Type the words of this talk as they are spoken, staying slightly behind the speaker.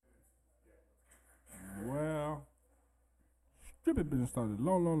stripping business started a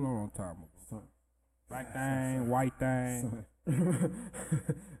long time ago. Son. Black thing, white thing.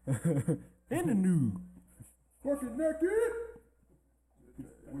 Son. In the nude. Fucking naked.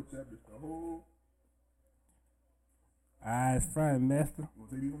 Whip that bitch the whole. Eyes front, master. You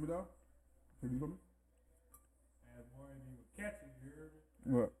wanna take these from me, dog? Take these from me? That boy ain't even catch it, you heard me?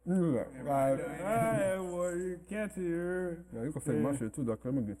 What? That boy, you catch it, you heard me? Yeah, you can fake my shit too, dog, 'cause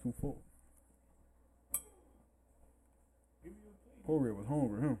I'm gonna get too full. Give me your plate. Poor Red was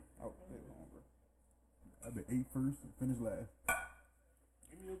hungry, huh? I was hungry. I've been ate first and finished last.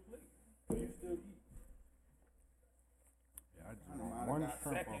 Give me your plate. So you still eat. Yeah, I just want one shrimp off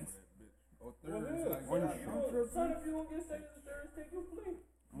of that bitch. Or Well, third. yeah. Like, One yeah, shrimp. Son, if you don't get seconds and thirds, take your plate.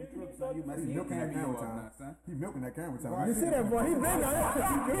 Nigga, you you talking might to be me. milking that milking camera that time. now, son. He milking that camera time. You see that boy? He been on it. He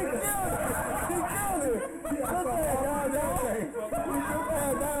killed it. He killed it. He took that down, down. He took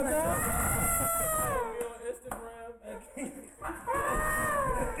that down, down. Follow me on Instagram at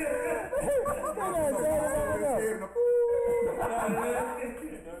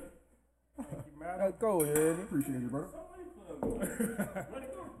Let's go, you heard me? Appreciate you, brother. Let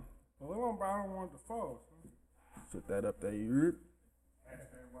it go. Well, I don't want the false. Set that up there, you heard?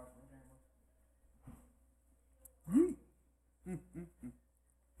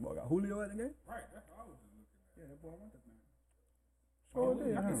 Boy, got Julio at the game? Right, that's what I was just looking at. Yeah, that boy want that man. Oh,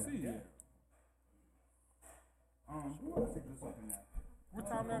 yeah, I can huh? see it. We gotta take this up in that. What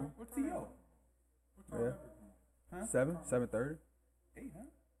time that? What time? T.O. What time Yeah. that? 7:30. 8, huh?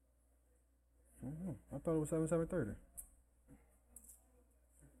 I thought it was 7:30.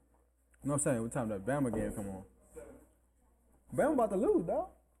 No, I'm saying what time that Bama game come on. Bama about to lose, dog.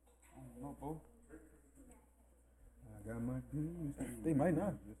 I don't know, bro. I got my dreams. They might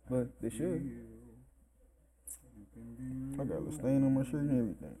not, but they should. I got a stain on my shirt and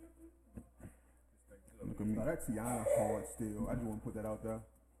everything. Look at me. No, that Tiana hard still. I just want to put that out there.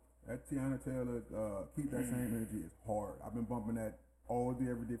 That Tiana Taylor, Keep That Same Energy is hard. I've been bumping that all day,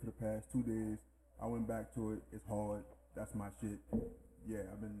 every day for the past 2 days. I went back to it. It's hard. That's my shit. Yeah,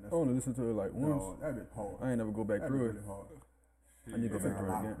 I've been. I only listen to it like once. No, that bit hard. I ain't never go back That through bit it. really hard. I need to go back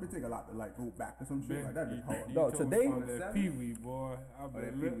through it again. It take a lot to like go back to some shit like that. Bit hard. Dog, today- that Pee Wee boy. I That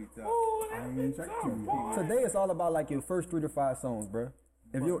been Pee Wee lit. tough. Oh, I that ain't even check TV. Today it's all about like your first 3 to 5 songs, bro.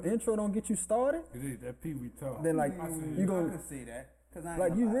 If your intro don't get you started, that Pee Wee tough. then like you I gonna can say that. Cause I ain't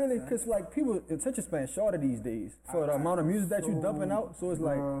like you gonna lie, really, son. cause like people attention span shorter these days for the amount of music that you dumping out. So it's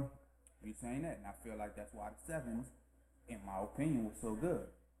like You saying that, and I feel like that's why the sevens, in my opinion, was so good.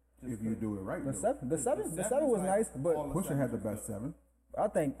 Just If you do it right, the though. seven was nice, but Pusha had the best 7. I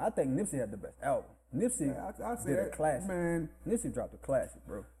think Nipsey had the best album. Nipsey I did a said, classic. man. Nipsey dropped a classic,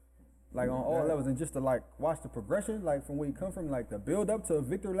 bro. Like on all levels, and just to like watch the progression, like from where you come from, like the build up to a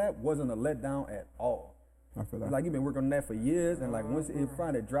victory lap wasn't a letdown at all. I feel Like he been working on that for years, and like once it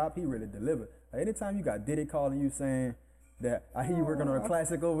finally dropped, he really delivered. Like anytime you got Diddy calling you saying that I hear you working on a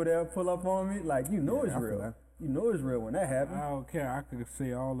classic over there, pull up on me, like you know it's I feel real. that. You know it's real when that happens. I don't care. I could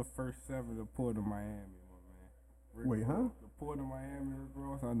say all the first 7 of Port of Miami, my man. Rick Wait, huh? Ross, the Port of Miami, Rick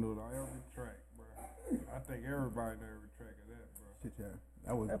Ross, I know every track, bro. I think everybody know every track of that, bro. Shit, yeah.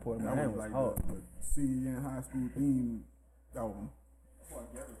 That was That Port of Miami was like hard. the CN high school theme album. Boy,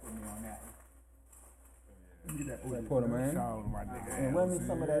 Gary put me on that. Get that That Port of Miami. Shout out to my nigga. And run me LC.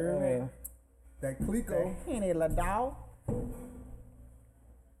 some of that. That Clico. Henny Ladau.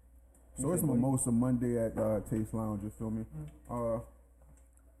 So it's Mimosa Monday at Taste Lounge, you feel me?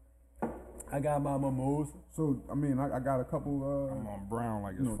 I got my mimosa. So I mean, I got a couple I'm on Brown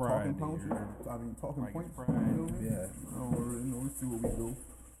like it's you know, Friday. talking points. you heard me? I mean, talking Like it's points. Friday. You know? Yeah. I don't really know. Let's see what we do.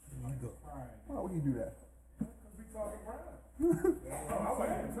 Why would you do that?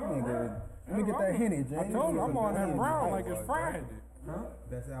 Let me get that Henny, James. I told him I'm on that Brown like it's Friday.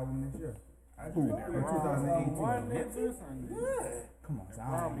 Best album this year. Who? One, 2018. Come on,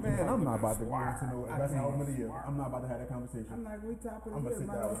 son. Man, I'm not about to go into no best album of the year. I'm not about to have that conversation. I'm like, we top of I'ma the year. sit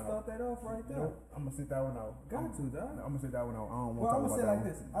Might that as well one start that off right there. Nope, I'm gonna sit that one out. Got to, dog. I'm gonna sit that one out. I don't want Well, to I'm talk gonna say about like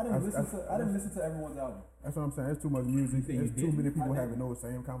that this. one. I didn't listen to everyone's album. That's what I'm saying. It's too much music. You There's did? too many people I did. having those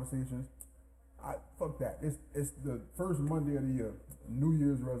same conversations. Fuck that. It's the first Monday of the year. New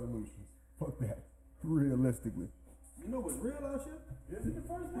Year's resolutions. Fuck that. Realistically, You know what's real out here? Is it the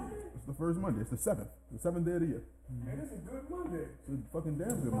first Monday? it's the first Monday. It's the 7th. The 7th day of the year. Man, it's a good Monday. It's a fucking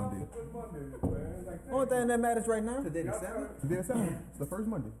damn good Monday. Good Monday, man. Like Only thing that matters right now. today the 7th? Today the 7th. It's the first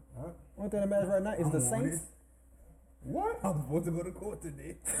Monday. Only thing that matters right now is the I'm on Saints. it. What? I'm supposed to go to court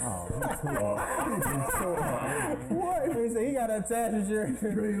today. Oh, that's too hard. This is so hard. What? He said he got attached here.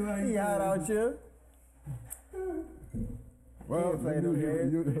 He got out here. Well, play your them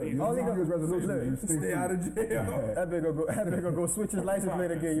New games. Year's All he New Year's gonna- resolution look, is Stay out of jail. That bitch gonna go switch his license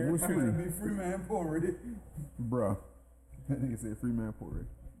plate again. We're You free. Be free man forward. Bruh. That nigga said free man for it.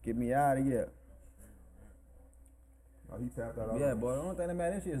 get me out of here. Oh, he tapped out. Yeah, boy. The only thing that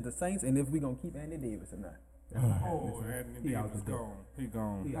matters is the Saints and if we gonna keep Andy Davis or not. Oh, Anthony he out Davis the door. gone. He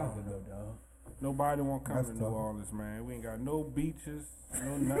gone. He out the Go, dog. Nobody won't come That's to tough. New Orleans, man. We ain't got no beaches,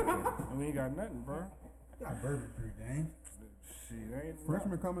 no nothing. We ain't got nothing, bro. Got Bourbon Street, Dane. Shit, ain't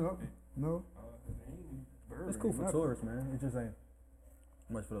Freshman coming up. No. ain't bourbon, It's cool for nothing. tourists, man. It just ain't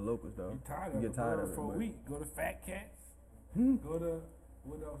much for the locals, though. You tired You of get it, tired bro, of it, for a but- week. Go to Fat Cats. Go to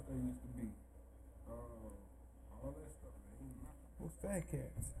what else they used to be. All that stuff. Ain't nothing. What's Fat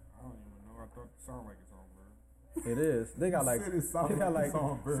Cats? I don't even know. I thought it sounded like it's on, bro. It is. They got like City sound they got like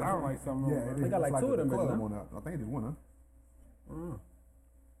song, bro. Sound like something Yeah, on, it bro. They got is. like It's two of them the bitches, club huh? on that. I think they won, huh?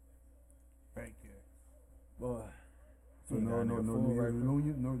 Fat Cats. boy. So You no got a nigga New full Year's right quick.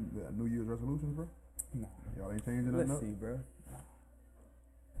 reunion, no New Year's resolutions, bro. No. Y'all ain't changing Let's nothing up. see, bro.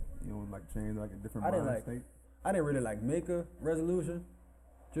 You don't like change like a different I didn't mind like- state. I didn't really like make a resolution.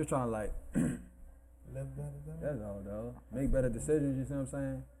 Just trying to like Live better, though. that's all, dog. Make better decisions. You see what I'm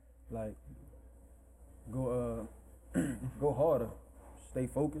saying? Like go go harder. Stay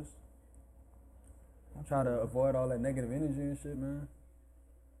focused. Try to avoid all that negative energy and shit, man.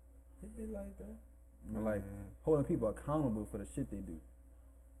 It be like that. And like Man. holding people accountable for the shit they do.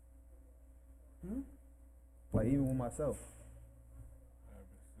 Like even with myself,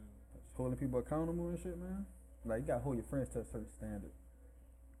 holding people accountable and shit, man. Like you gotta hold your friends to a certain standard.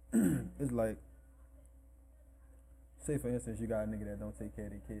 It's like, say for instance, you got a nigga that don't take care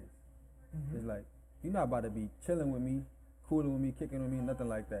of their kids. It's like you're not about to be chilling with me, cooling with me, kicking with me, nothing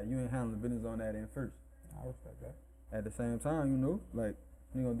like that. You ain't handling business on that end first. I respect that. At the same time, you know, like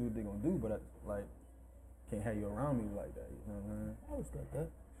they gonna do what they gonna do, but like can't have you around me like that. You know what I'm saying? I respect that.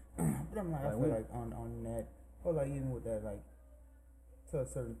 But I'm like, I Like, feel when- like on that, or like even with that, like to a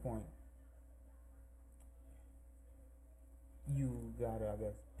certain point, you gotta, I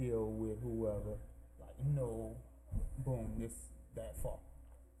guess, deal with whoever. Like, no, boom, this that far,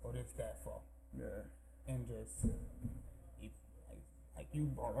 or this that far, Yeah. and just if, like you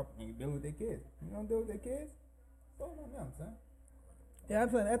brought up, nigga, deal with their kids. You don't deal with their kids, it's all on them, son. Yeah, I'm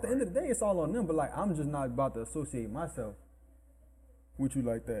saying at the end of the day, it's all on them. But like, I'm just not about to associate myself with you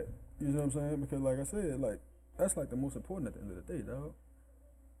like that. You know what I'm saying? Because like I said, like that's like the most important at the end of the day, dog.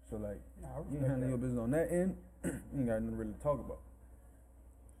 So like, Nah, I you respect handle that. your business on that end. You ain't got nothing really to talk about.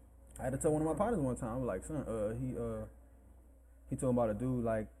 I had to tell one of my partners one time. I was like, son, he told me about a dude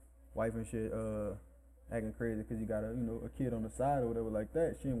like wife and shit, acting crazy because he got a kid on the side or whatever like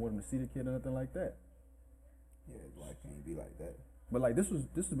that. She didn't want him to see the kid or nothing like that. Yeah, his wife can't be like that. But like this was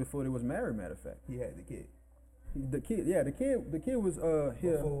before they was married. Matter of fact, He had the kid. the kid was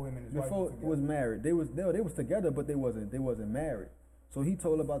here Before him and his wife before was it was married. They was together, but they wasn't married. So he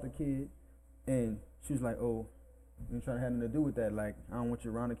told her about the kid, and she was like, "Oh, you ain't trying to have nothing to do with that. Like, I don't want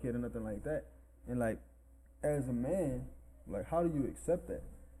you around the kid or nothing like that." And like, as a man, like, how do you accept that?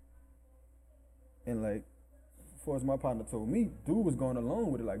 And like, as far as my partner told me, dude was going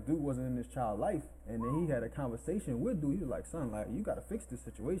along with it. Like, dude wasn't in his child life, and then he had a conversation with dude. He was like, "Son, like, you gotta fix this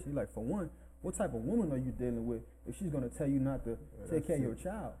situation." He like, for one, what type of woman are you dealing with if she's gonna tell you not to take care of your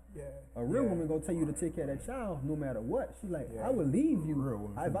child? Yeah. A real woman gonna tell you to take care of that child no matter what. She like, Yeah. I will leave you. Real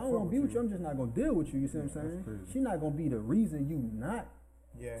woman. If I don't want to be with you, I'm just not gonna deal with you. You see what I'm Yeah, that's saying? crazy. She not gonna be the reason you not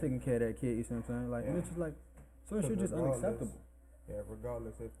Yeah. taking care of that kid. You see what I'm saying? Like, and it's just like, so it's just Regardless- unacceptable. Yeah,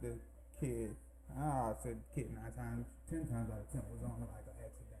 regardless if the kid, I said kid 10 times out of 10 was on like an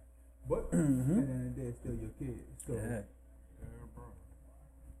accident. But at the end of the day, it's still your kid. So Yeah, Yeah, bro.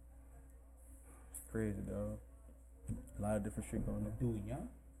 it's crazy, dog. A lot of different shit going on. do it young.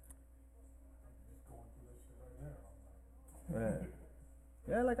 Yeah,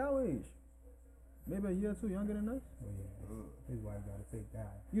 yeah, like our age. Maybe a year or two younger than us. Oh yeah, his wife got to take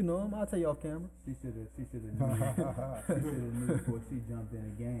down. You know him. I'll tell you off camera. She should have knew before she jumped in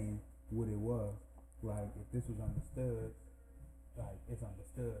the game what it was. Like if this was understood, like it's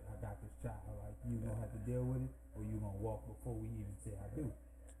understood. I got this child. Like you gonna have to deal with it, or you gonna walk before we even say I do.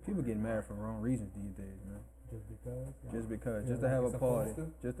 People getting married for wrong reasons these days, man. Just because. Just because, Yeah, just to like have it's a party,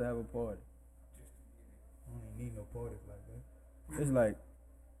 supposed to. just to have a party. I don't even need no parties like that. It's like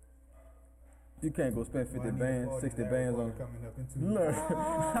you can't go spend 50 bands, 60 bands on. coming up in 2 Look,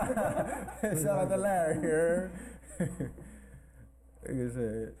 shout out to Larry here. Nigga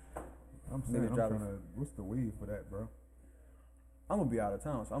said, I'm Nigga saying, I'm dropping- trying to. What's the weed for that, bro? I'm gonna be out of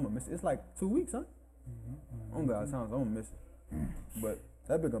town, so I'm gonna miss it. It's like 2 weeks, huh? I'm gonna be out of town, so I'm gonna miss it. But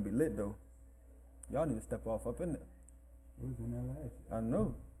that bit gonna be lit though. Y'all need to step off up in there. It was in there last year. I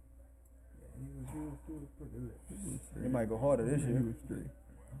know. Yeah, he was pretty lit. It might go harder this year.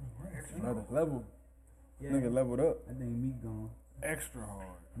 Another level. Yeah, Nigga leveled up. I think Meek gonna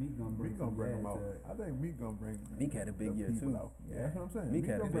Meek gonna bring him out. I think Meek gonna bring. Meek had a big the year people too. out. Yeah, that's what I'm saying. Meek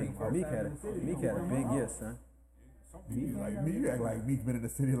had a gonna big. bring him out. Meek had a big year, son. You act like Meek been in the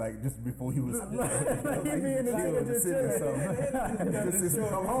city like just before he was. He be in the city just chilling. Since he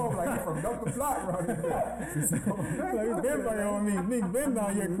come home, like he from up the block around here. Since he come home. Like he's been back on Meek. Meek been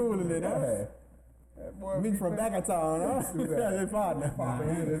down here cooling it, huh? Meek from back of town, huh? That's his partner.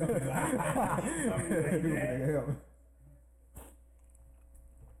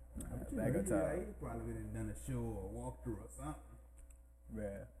 Back of town. He probably would have done a show or walkthrough or something.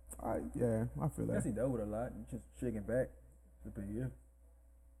 Yeah. Yeah, I feel I guess that. he dealt with a lot. Just shaking back. It's a big year.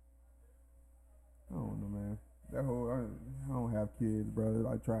 I don't know, man. That whole I don't have kids, brother.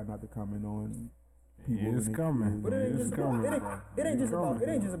 I try not to comment on people. It's and their coming. kids. But it ain't It's just coming, about, bro. it ain't just about It's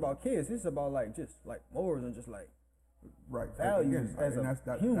coming. about kids. It's about just morals and just like Right. values as and a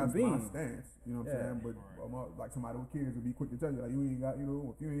that's human my being. stance. You know what Yeah. I'm saying? But like somebody with kids would be quick to tell you, like, you ain't got, if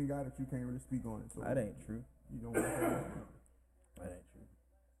you ain't got it, you can't really speak on it. So that ain't true. you don't want to say that. That ain't true.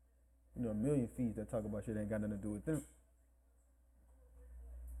 You know, a million fees that talk about shit ain't got nothing to do with them.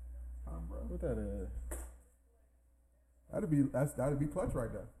 Bro. What that That'd be clutch right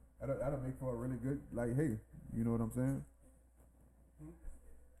there. That'll make for a really good, like, hey, you know what I'm saying?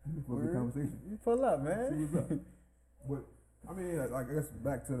 For a good conversation. You pull up, See man. what's up. But I mean, like, I guess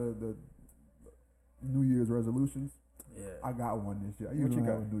back to the New Year's resolutions. Yeah. I got one this year. I What usually you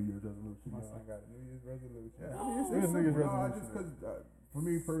have got? a New Year's resolution. My son got a New Year's resolution. Yeah, I mean, it's What is New Year's simple. No, resolution? just because for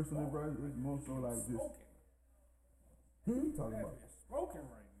me personally, bro, it's more so like just. What you talking about? Smoking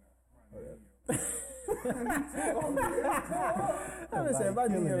right now. I been saying about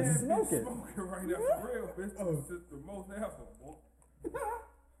New Year's smoking. Smoking right now for real. It's just the most ever, boy.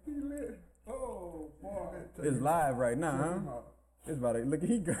 He lit. Oh, boy. It's live right now, huh? It's about to look.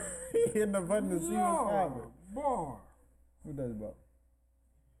 He hitting the button to see what's happening. Boy. What that about?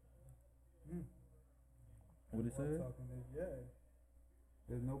 What it say? Talking this, yeah.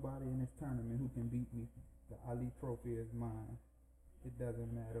 There's nobody in this tournament who can beat me. The Ali Trophy is mine. It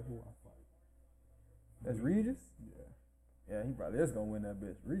doesn't matter who I fight. That's Regis. Yeah. Yeah, he probably is gonna win that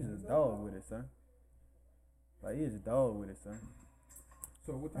bitch. Regis is dog with it, son. Like he is a dog with it, son.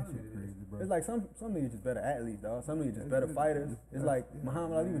 So what tournament it is? Crazy, bro. It's like some niggas just better athletes, dog. Some niggas just better fighters. It's like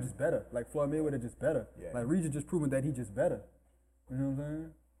Muhammad Ali was just better. Like Floyd Mayweather just better. Yeah. Like Regis just proving that he just better. You know what I'm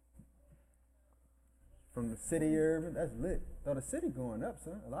saying? From the city urban, that's lit. Though the city going up,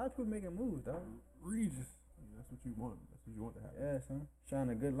 son. A lot of people making moves, dog. Regis. That's what you want. That's what you want to happen. Yeah, son. Shine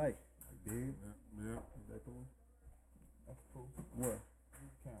a good light. Like dead. Yeah. Is that cool? That's cool. What?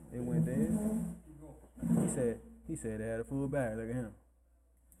 Camera. It went dead. He said they had a full bag. Look at him.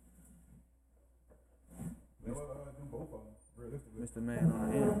 Do both of them, realistically. Mr. Man on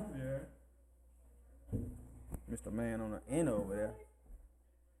the end. Yeah. Mr. Man on the end over there.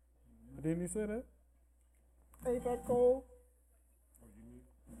 Didn't he say that? Ain't that cold?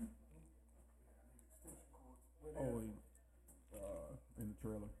 Oh, In the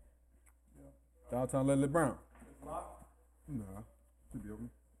trailer. Downtown Leslie Brown. Nah, should be open.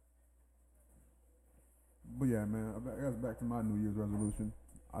 But yeah, man, I guess back to my New Year's resolution.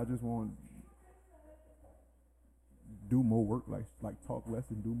 I just want do more work, like talk less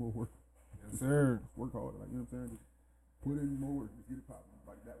and do more work. yes, sir. Just work hard, like, you know what I'm saying? Just put in more work, just get it popping,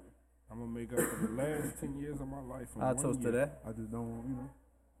 like that way. I'm gonna make up for the last 10 years of my life. in I'll 1 toast to year. that. I just don't,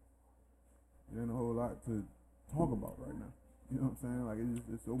 there ain't a whole lot to talk about right now. You know what I'm saying? Like,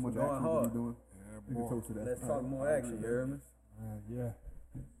 it's so much Going action hard. to be doing. Yeah, You can boy. toast to that. Let's talk more action, you heard me? Yeah.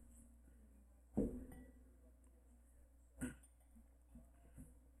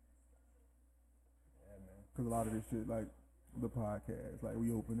 Because a lot of this shit, like the podcast, like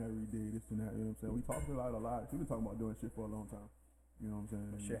we open every day, this and that, you know what I'm saying? We talk about it a lot. We've been talking about doing shit for a long time. You know what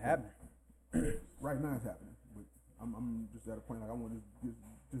I'm saying? Shit happening. Right now it's happening. But I'm just at a point, like, I want to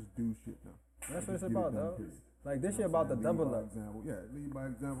just do shit now. That's what Just it's get it about, done, dog. period. Like this You shit know what about the I'm saying? double Lead by up. example. Yeah, lead by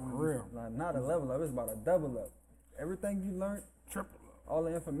example. and For real. Like not a level up, it's about a double up. Everything you learned, Triple up. all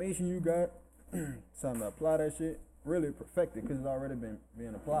the information you got, time to apply that shit, really perfect it, because it's already been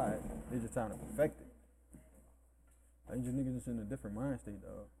being applied. It's just time to perfect it. Like you niggas just in a different mind state,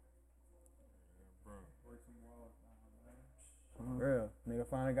 dog. Real. Nigga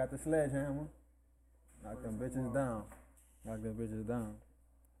finally got the sledgehammer. Knock them bitches down. Knock them bitches down.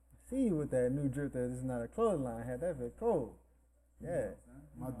 See you with that new drip that is not a clothesline hat. That fit cold. Yeah.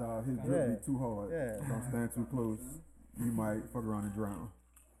 My dog, his drip Yeah. be too hard. Yeah. Don't stand too close. You might fuck around and drown.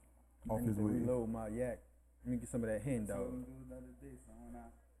 Off his way. Reload my yak. Let me get some of that hen I told dog. them dudes the other day, so when I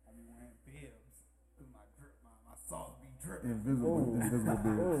be wearing bibs, cause my sauce be dripping. Invisible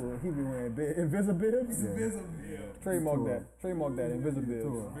beards. Oh, he be wearing Invisibibs? Yeah. Invisible. Trademark that. Trademark that, Invisibibs.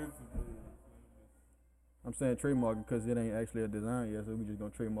 Tour. I'm saying trademark because it ain't actually a design yet, so we just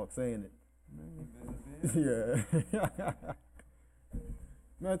gonna trademark saying it. Yeah.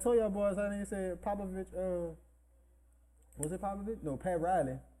 Man, I told y'all boys how they said Popovich, was it Popovich? No, Pat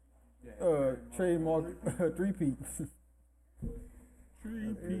Riley. Trademark three-peat.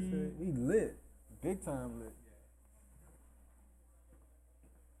 Three-peat. He lit. Big time lit.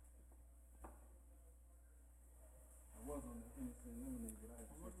 I was on the Hennessy Lemonade, but I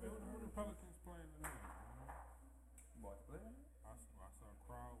What the Pelicans playing tonight? I saw a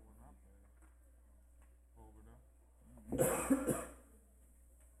crowd when I played over there.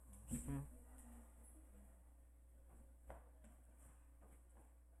 Go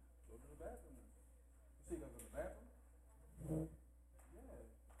to the bathroom. You see, you gotta go to the bathroom? Yeah.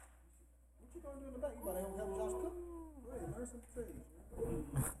 What you gonna do in the back? You gotta help Josh cook? Hey, learn some trades, man.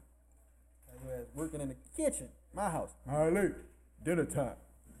 Have your ass working in the kitchen. My house. Alright, dinner time.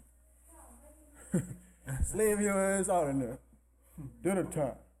 Slave your ass out in there. Dinner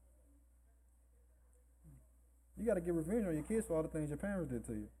time. You gotta get revenge on your kids for all the things your parents did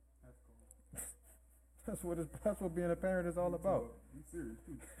to you. That's what being a parent is all about. You serious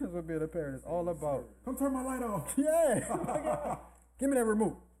too? That's what being a parent is all about. Come turn my light off. Yeah. Give me that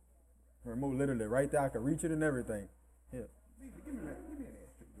remote. Remote literally right there. I can reach it and everything. Yeah. Give me that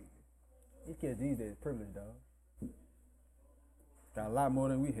extra baby. These kids these days privileged, dog. Got a lot more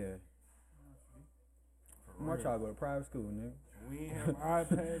than we had. My child go to private school, nigga. We ain't have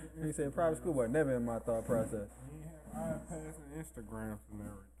iPads. He said private school was never in my thought process. We ain't have iPads and Instagrams and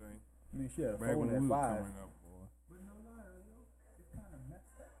everything. I mean, she had a Back when phone we at was 5. coming up, boy. But no lie, yo, it's kind of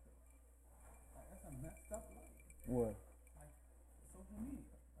messed up. Like, that's a messed up life. What? Like, social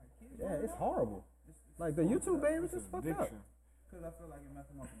media. Like, kids. Yeah, it's horrible. Like the YouTube babies is fucked up. Addiction. Because I feel like it messed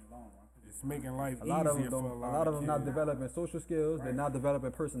them up in the long run. It's making life A lot of easier them for don't. a A lot of them not kids. developing social skills. They're not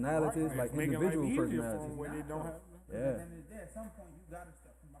developing personalities, Right. like It's making life individual easier for personalities. them when they don't have. At Yeah. the end of the day, at some point, you gotta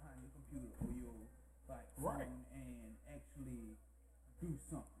step from behind your computer or your like Right. phone and actually do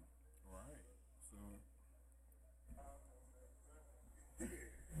something. Right. So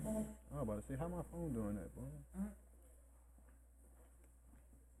I was about to say, how my phone doing that, boy?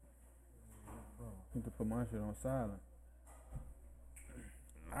 Need to put my shit on silent.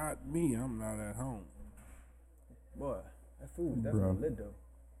 not me. I'm not at home. Boy, that food definitely Bruh. lit though.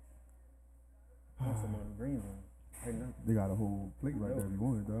 I want some of them green ones. Hey, no. They got a whole plate right there if you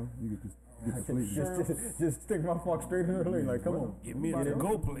want it, though. You could just get the plate. Just stick my fork straight in her leg. Like, come on, Give me Get the it.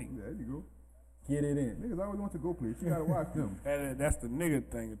 go plate. There you go. get it in. Niggas always want to go plate. You gotta watch them. That's the nigga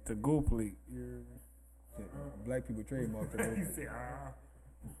thing. To go plate. Shit, black people trademark the He go. said,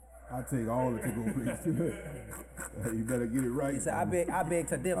 I take all the to-go plates. You better get it right. He said, I beg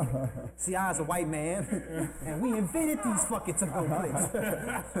to differ. See, I was a white man, and we invented these fucking to-go plates.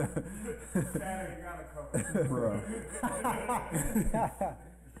 Bruh.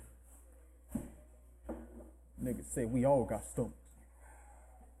 Niggas say we all got stomachs.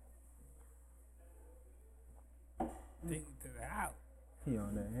 take it to the house. He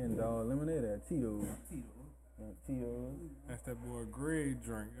on that hand dog lemonade at Tito's. Tito. Tito's. That's that boy Greg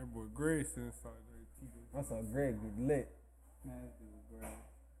drink. That boy Greg sitting inside there. Tito. I saw Greg get lit. Man, this dude, Greg.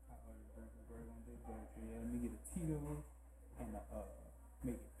 I ordered a drink with Greg on this day. So yeah, let me get a Tito and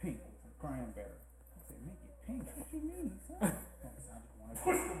make it pink with some cranberry. I said, make it pink? What you mean, son? I said, I just want to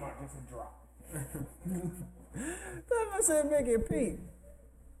push them out just a drop. That man said make it pink.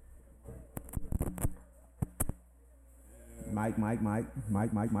 Mike,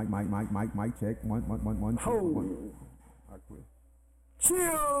 check. One, check. One. I quit.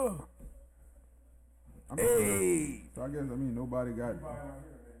 Chill. Hey. So I guess, nobody got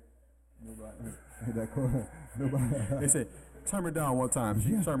Nobody. that call. Nobody. They said, turn me down one time.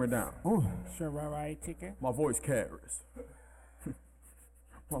 She turn me down. Oh, Sure, right, chicken. My voice carries.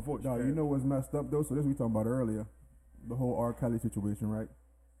 My voice no, carries. you know what's messed up though? So this we talking about earlier, the whole R. Kelly situation, right?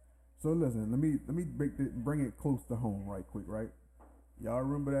 So listen, let me bring it close to home right quick, right? Y'all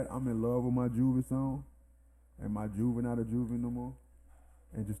remember that I'm in love with my Juvie song, and my Juvie not a Juvie no more,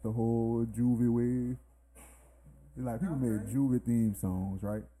 and just the whole Juvie wave. Like people made Juvie theme songs,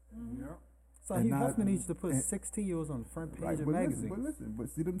 right? Yeah. So and Hugh not- Hefner needs to put and- 16-year-olds on the front page Right, of but magazines. listen,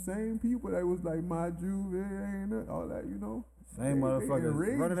 see them same people that was like my Juvie ain't it, all that, Same they motherfuckers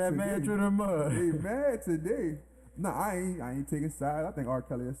enraged running that man today. through the mud. They mad today. Nah, I ain't taking sides. I think R.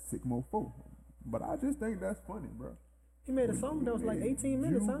 Kelly is sick mofo. But I just think that's funny, bro. He made a song that was like 18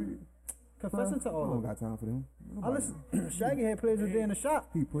 minutes, huh? confessing to I all don't of it. got time for them. I listen. Shaggy had played today in the shop.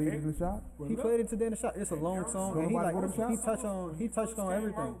 He played in the shop. He played it today in the shop. It's a long song, and he Nobody like go to the he shop? touched on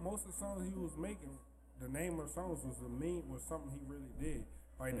everything. Most of the songs he was making, the name of the songs was something he really did.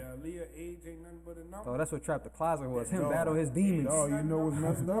 Like the Aaliyah age ain't nothing but a number. Oh, that's what Trap the Closet was. Him Dog. battle his demons. Oh, you know what's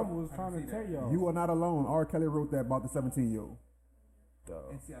messed I up? was trying to tell y'all. You are not alone. R. Kelly wrote that about the 17-year-old.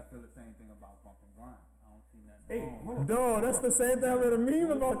 Dog. And see, I feel the same thing about Bump and Grind. I don't see nothing Hey, wrong. hold on. Dog, that's the same thing. I made a meme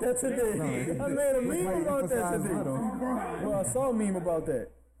about that today. I made a meme about that today. Well, I saw a meme about that.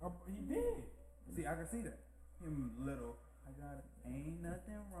 He did. See, I can see that. Him little. I got it. Ain't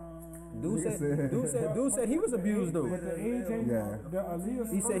nothing wrong. Dude said he was abused though. But the age ain't Yeah. the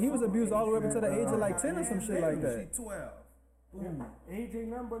Aaliyah. He said he was abused all the way up until the age of like 10 or some shit like that. She 12. Age ain't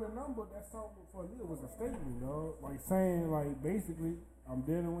nothing but a number. That song for Aaliyah was a statement, dog. Like saying, like basically, I'm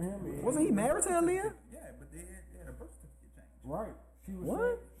dealing with him. and- Wasn't he married to Aaliyah? Yeah, but they had a birth certificate change. Right. She was What?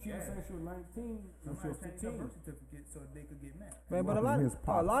 Saying, she was saying she was 19 when she was Somebody changed her 15. birth certificate so they could get married. Man, but a lot His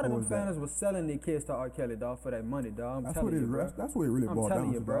pops of them was that. fans was selling their kids to R. Kelly, dog, for that money, dog. I'm That's telling what you, bro. that's what it really I'm boiled telling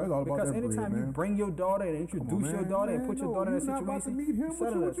down you, to, bro. It's all about Because that bread, anytime you man. bring your daughter and Come on, introduce your man. daughter and Man, put your no, daughter in you're that not about to situation, meet him. you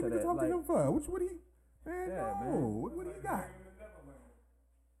selling What us you to niggas that. talking to Like, him for? What he? Man, Yeah, no. man. What he got?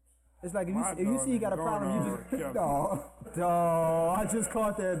 it's like if My you see you got a dog problem, you going just on Kelly. Dog. dog. I just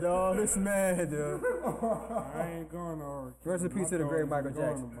caught that, dog. This man, dude. I ain't going to R. Rest in Kelly. peace to My the great dog Michael ain't going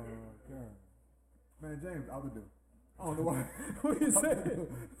Jackson. to R. Kelly. Man, James, out the door. I don't know why. What you say?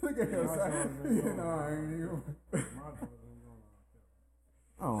 Look at him, son. You know, I ain't even. My dog ain't going to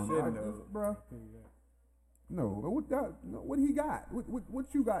R. I don't Shit, know, no. bro. Tell you that. No, but what he got? What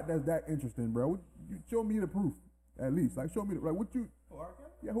you got that's that interesting, bro? You show me the proof, at least. Like, show me the, like what you. Oh, R. Kelly?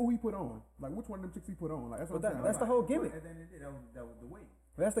 Yeah, who he put on? Like, which one of them chicks he put on? Like, that's what But I'm saying. that's the whole gimmick. At the end of the day, that was the way.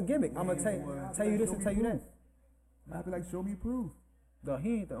 That's the gimmick. I'm gonna tell you this and tell you that. I feel like show me proof. Dog,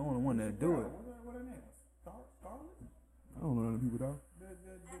 he ain't the only one that do it. What her name was? Scarlett? I don't know none of the people though.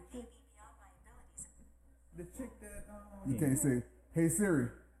 The chick that You can't say, "Hey Siri."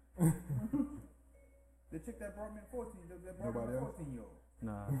 the chick that brought me 14, that brought Nobody me else? 14-year-old.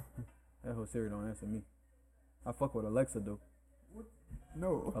 Nah, that whole Siri don't answer me. I fuck with Alexa though.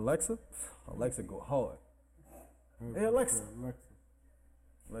 No. Alexa go hard. Hey, Alexa. Alexa.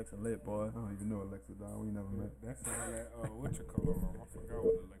 Alexa lit, boy. I don't even know Alexa, dog. We never met. That's all that, what you call them? I forgot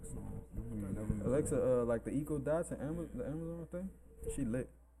what Alexa was. We never met. Alexa, like the Eco Dots and the Amazon thing, she lit.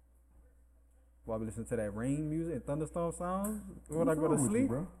 While we listen to that rain music and thunderstorm sounds when I What's go to wrong with you, sleep,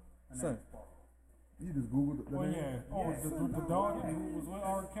 bro? son. You just Googled the Oh, name. yeah. Oh, the daughter who was with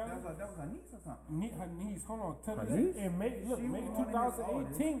R. Kelly? That was her niece or something. Her niece, hold on. Tell Her me niece? that. In May, look, She May was one of his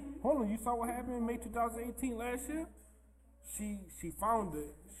 2018. Hold on, you saw what happened in May 2018 last year? She found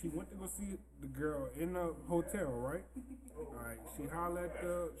it. She went to go see the girl in the hotel, right? Alright, she hollered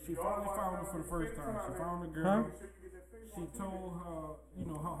at she finally found her for the first time. She found the girl. She told her, you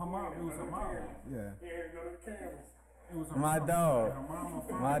know, her mom, it was her mom. Yeah. It was her My mom. dog. Her mama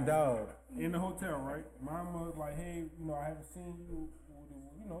found My her dog. in the hotel, right? Mama was like, hey, you know, I haven't seen you,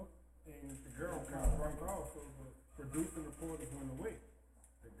 you know, and the girl kind of brushed off, so the producer reporters went away.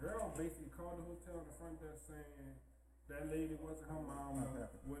 The girl basically called the hotel in the front desk saying that lady wasn't her mama,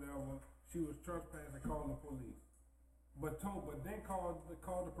 whatever. She was trespassing, called the police. But then called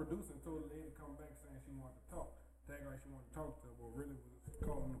the producer and told the lady to come back saying she wanted to talk. Tag like she wanted to talk to her, but really was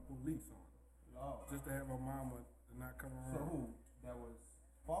calling the police on her. Oh. Just to have her mama not come around. So who? That was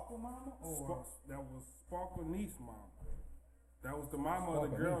Sparkle Mama? Or That was Sparkle niece mama. That was the mama of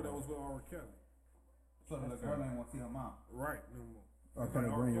the girl that was with R. Kelly. so the girl ain't want to see her mom. Right, no more. I kind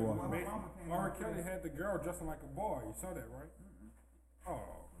of bring you Well, up. her mama came R. out Kelly too. had the girl dressing like a boy. You saw that, right?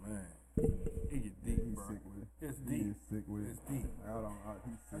 Oh man, it get deep, He's bro. sick with it. It's He deep. is sick with It's it. deep.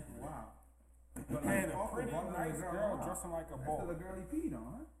 He's sick with it. Wow. Had a Sparkle pretty brought the nice girl mom. dressing like a That's boy. still the girl he peed on,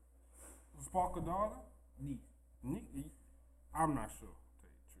 huh? Sparkle daughter? Niece. I'm not sure. To tell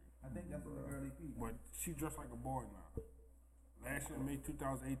you the truth. I think that's the girl he peed on. But she dressed like a boy now. Last year, May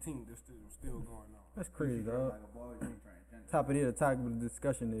 2018, this was still going on. That's crazy, dog. Like a boy, she transgender. Top of the topic of the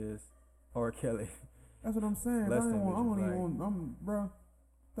discussion is R. Kelly. That's what I'm saying. Less than I don't bitches, even want, bro.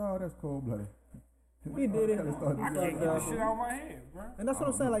 Dog, that's cold blooded. He did it. I can't get this shit out of my head, bro. And that's what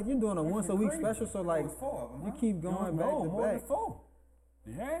I'm saying. Like you're doing a once a week special, so like It was 4 of them, you huh? keep going back to more back. than 4.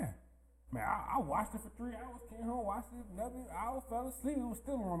 Yeah. Man, I watched it for 3 hours, came home, watched it another hour, fell asleep. It was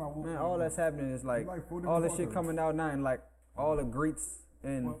still on. I woke Man, up. all that's happening is like Like 40 all this quarters. shit coming out now, and like all the greats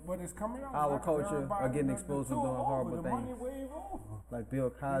and But it's coming out. our now 'cause culture everybody- are getting the exposed to tour doing over, horrible the money things. wave over. like Bill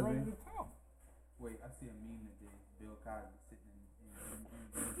They ready Cosby. to talk. Wait, I see a meme today. Bill Cosby sitting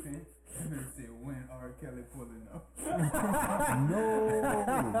in said when R. Kelly pulling up. No.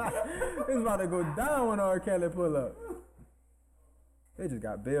 It's about to go down when R. Kelly pull up. They just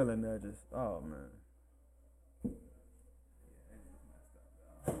got Bill in there, just oh man.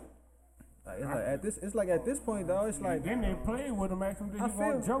 It's like at this point, though. It's like then they played with him, asked him did I he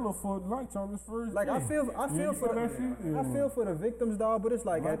want feel- Jello for lunch on his first Like day. I feel You for saw that the, shit? I feel for the victims, dog. But it's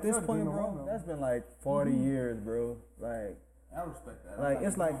like My at this cousin point, been bro, around. that's been like 40 years, bro. Like I respect that. Like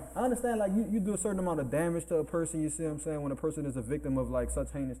it's like I understand like you do a certain amount of damage to a person, you see what I'm saying, when a person is a victim of like such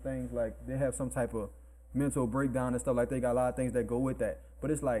heinous things, like they have some type of mental breakdown and stuff, like they got a lot of things that go with that.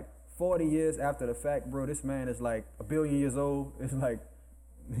 But it's like 40 years after the fact, bro, this man is like 1 billion years old. It's like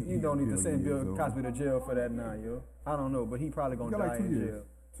you don't need to send Bill Cosby to jail for that now, yo. I don't know, but he probably gonna He got die like 2 in years.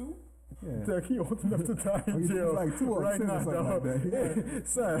 jail. 2? Yeah. Like he old enough to die Oh, in he's jail like 2 or right 10 or now, something dog. like that.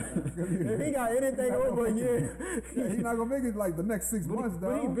 Son, if he got anything over a year, Yeah, he's not gonna make it like the next 6 months,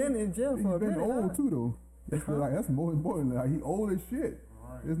 but he dog. been in jail He's for a been minute. old huh? too, though. That's more important. Like he old as shit.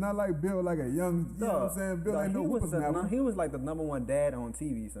 It's not like Bill, like a young. You know what I'm saying? Bill Dog, ain't no he was whippersnapper. he was like the #1 dad on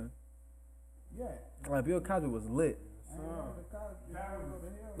TV, son. Yeah. Like Bill Cosby was lit.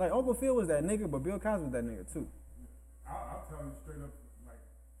 Like Uncle Phil was that nigga, but Bill Cosby was that nigga too. I'll tell you straight up, like,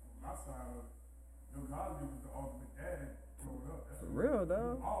 from my side of Bill Cosby was the ultimate dad growing up. That's For real,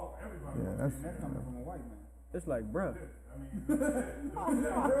 dog. everybody. Yeah, that's. That's coming from a white man. It's like, bruh. I mean,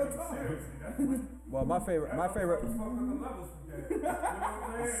 seriously, Well, my favorite, fucked up the levels with that. You know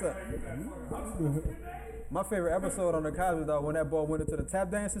what I'm saying? Like, my favorite episode on the Cosby, dog, when that boy went into the tap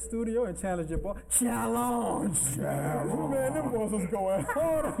dancing studio and challenged your boy. Challenge. Man, them boys was going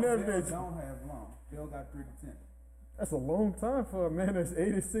hard on that Bill bitch. don't have long. Bill got 3 to 10. That's a long time for a man that's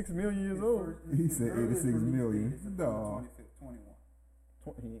 86 million years old. He said 86 million. Dog. 21.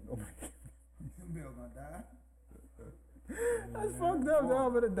 He ain't gonna make it. Bill gonna die. That's fucked up,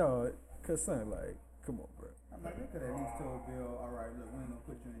 dog, but a dog. Cause son, like, come on, bro. I'm like, they could at least told Bill, all right, look, we ain't gonna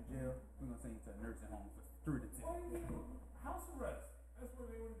put you in jail. We're gonna send you to a nursing home for 3 to 10. house arrest. That's what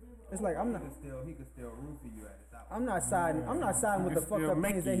they would do. It's like I'm not. He could still roofie you at his house. I'm not siding with the He fucked still up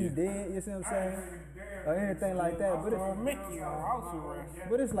things that he Mickey. did. You see what I'm saying? Or anything like that. But Mickey on house arrest.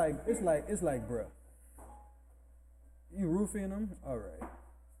 it's like, bruh. You roofing him? All right.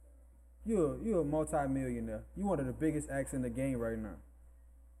 You're a multi-millionaire. You one of the biggest acts in the game right now.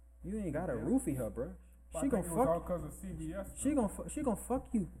 You ain't gotta roofie her, bruh. She gonna fuck. all because of CBS. She gonna fuck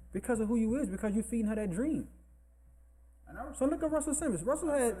you because of who you is, because you feeding her that dream. So look at Russell Simmons. Russell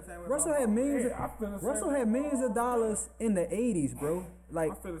had millions. Russell had millions of dollars in the '80s, bro.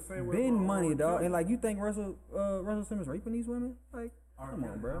 Like I feel the same way been about money, R. dog. Kelly. And like you think Russell Simmons raping these women? Like, come on,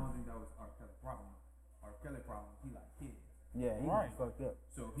 I bro. don't think that was R. Kelly's problem. R. Kelly's problem, he like kids. Yeah, he Right. fucked up.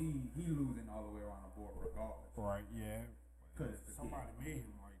 So he losing all the way around the board regardless. Right, yeah. Cause it's a Somebody made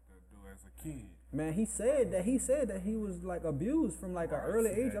him like that, dude, as a kid. Man, he said that he was like abused from like an early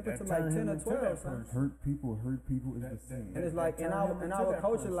age up until like 10 or 12. Son. Hurt people is the same. And it's like in our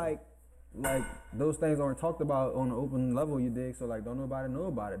culture, like those things aren't talked about on the open level, you dig? So like, don't nobody know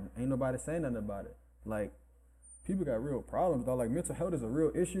about it. Ain't nobody saying nothing about it. Like, people got real problems, though. Like, mental health is a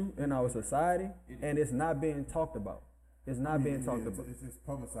real issue in our society, and it's not being talked about. It's not being talked about. It's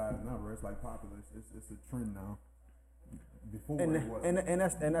publicized now, bro. It's like popular. It's a trend now. Before And it was.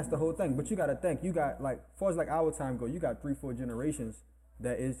 and that's the whole thing. But you gotta think, you got like, far as like our time go, you got 3-4 generations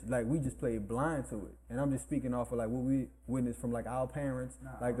that is like we just played blind to it. And I'm just speaking off of like what we witnessed from like our parents,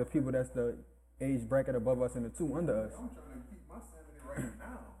 like the people that's the age bracket above us and the 2 under us. I'm trying to keep my sanity right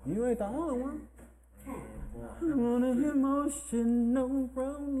now. You ain't the only one. I want an emotional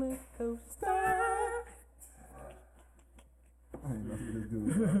roller coaster. I ain't nothing to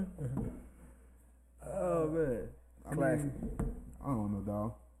do. Oh man, I classic. mean, I don't know,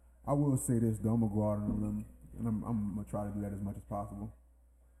 dog. I will say this, though. I'm gonna go out on a limb, and I'm gonna try to do that as much as possible.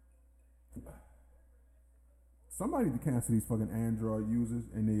 Somebody to cancel these fucking Android users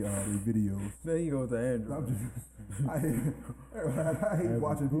and they videos. There you go with the I'm Android. just, I hate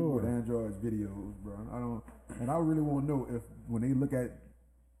watching people with Androids videos, bro. I really want to know if when they look at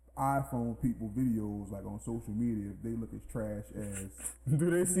iPhone people videos like on social media, if they look as trash as. Do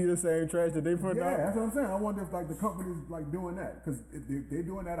they see the same trash that they put Yeah, out? that's what I'm saying. I wonder if like the companies like doing that, because if they're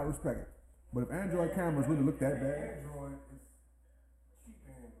doing that, I respect it. But if Android cameras really look that bad, Android is cheap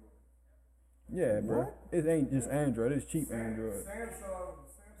Android. Yeah, bro. What? It ain't just Android. It's cheap Android.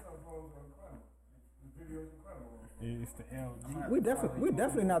 Samsung phones are incredible. The video is incredible. It's the LG. We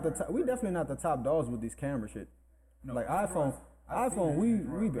definitely not the top dogs with these camera shit. No, Like iPhone iPhone,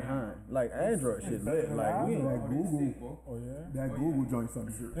 we behind. Like Android shit lit. Like we That ain't Google, Oh yeah. that Google joint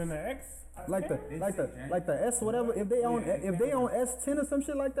something serious. Then the X. like the S whatever. If they on S10 or some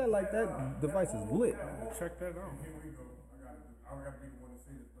shit like that device is lit. Check that out. Here we go. I gotta be the one to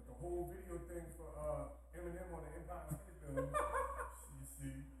say this, but the whole video thing for Eminem on the Empire State Building, you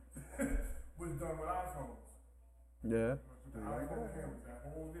see, was done with iPhones. Yeah. With the iPhone cameras. That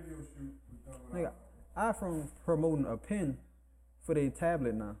whole video shoot was done with Nigga, iPhones. iPhone promoting a pen for their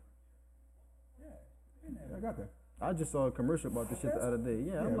tablet now. Yeah, I got that. I just saw a commercial about this shit the other day.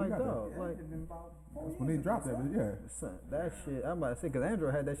 Yeah, I'm we like, got that. dog, like That's when they dropped that, but yeah. son, that shit. I'm about to say, cause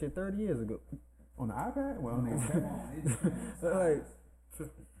Android had that shit 30 years ago. On the iPad? Well, on the iPad. Like, The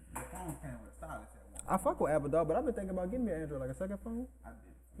phone came with a stylus at one. I fuck with Apple dog, but I've been thinking about getting me an Android, like a second phone, I did.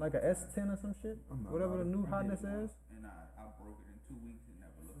 like a S10 or some shit, I'm not whatever the about new I hotness did one, is. And I broke it in 2 weeks and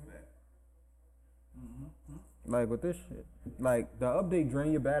never looked back. Like with this shit, like the update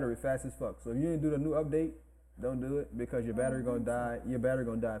drain your battery fast as fuck. So if you didn't do the new update, don't do it because your battery gonna die. Your battery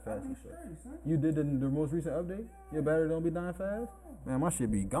gonna die fast as fuck. You did the most recent update. Your battery don't be dying fast. Man, my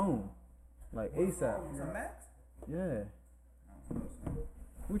shit be gone, like ASAP. It's a max? Yeah. I don't know, son.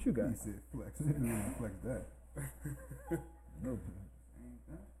 What you got? He said flex. He didn't even flex that. No.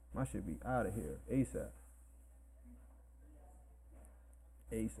 My shit be out of here ASAP.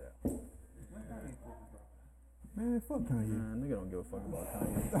 ASAP. Man, fuck Kanye. Man, nigga don't give a fuck about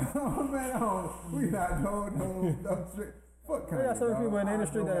Kanye. Oh man, we not no shit. Fuck Kanye. There got certain dog. people in the I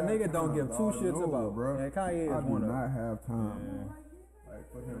industry that a have nigga don't time, give two dog. shits No, about, bro. and Kanye I is do one of not them. have time.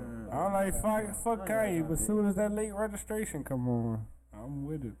 Like fuck him. I don't like fuck Kanye, but as soon as that late registration come on, I'm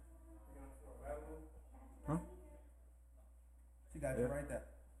with it. She got you right there.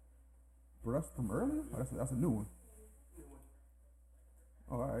 Bro, that's from earlier? Oh, that's a new one.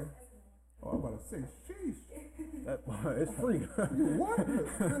 Oh, all right. Oh, I'm about to say, sheesh. That, it's free. You what?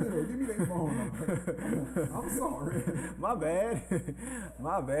 Really though, give me that phone number. I'm sorry. My bad.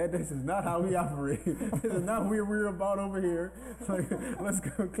 My bad. This is not how we operate. This is not what we're about over here. Like, let's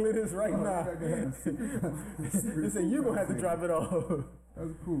go clear this right now. They say you're gonna have to drop it off. That's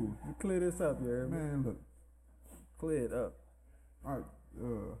cool. Clear this up, yeah. Man, look. Clear it up. All right.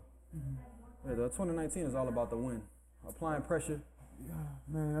 Yeah, the 2019 is all about the win. Applying pressure,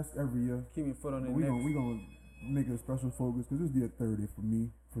 Man, that's every year. keeping your foot on the We neck. gonna make it a special focus because it's year 30 for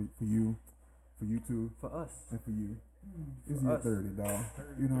me, for you too, For us. and for you. It's For year us. 30, dog.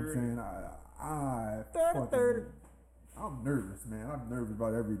 You know what I'm saying? I 30, 30. I'm nervous, man. I'm nervous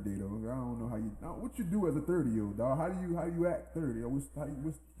about every day though. I don't know how you. What you do as a 30-year-old, dog? How do you act 30? What's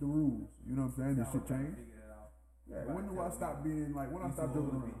the rules? You know what I'm saying? This shit change. Figure it out. Yeah. When do I stop being like? When I You stop too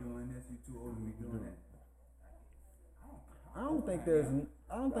old joking to be around? doing this. You too old to be doing that. I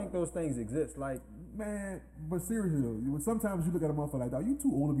don't think those things exist. Like, Man, but seriously though, when sometimes you look at a motherfucker like, dog, you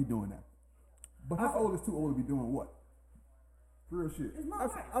too old to be doing that. But how old is too old to be doing what? Real shit.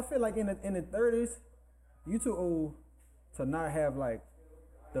 I feel like in the 30s, you too old to not have like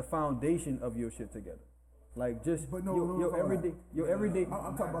the foundation of your shit together. Like just But no, your, no, your no, everyday, like- your everyday.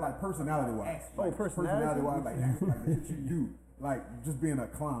 I'm talking about like personality wise. Oh, personality? wise, like the shit you do. Like just being a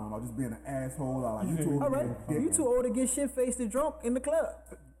clown or just being an asshole or like you too old All to be right, a dick. you too old to get shit faced and drunk in the club.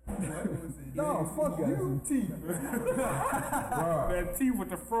 No, fuck you. That tea with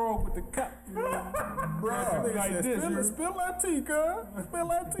the frog with the cup. Bruh. Like this. Spill that tea, girl. Spill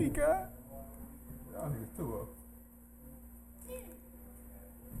that tea, girl. Y'all niggas too old.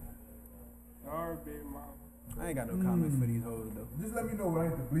 Sorry, baby mama. I ain't got no comments for these hoes though. Just let me know what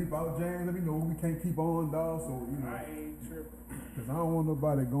I have to bleep out, James. Let me know what we can't keep on, dog. So you know, I ain't tripping. because I don't want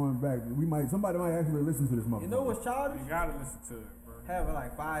nobody going back. Somebody might actually listen to this motherfucker. You know what's childish? You gotta listen to it, bro. Having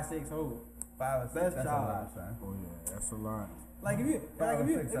like 5, 6 hoes. 5 or 6. That's That's a childish. lot, son. Oh yeah, that's a lot. Like if you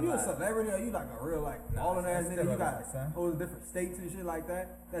Six a alive. celebrity or you like a real like all in ass that's nigga, still you a got lot, son. whole different states and shit like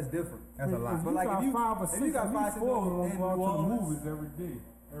that. That's different. That's a lot. But like if you got 5 or 6, if you got at 5, least 6 4 of hoes them in go out New to the Orleans, movies every day,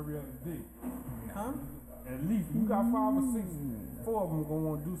 every other day. huh? At least you got 5 or 6, 4 of them gonna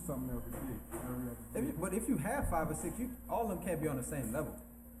want to do something every day, every other day. But if you have 5 or 6, all of them can't be on the same level.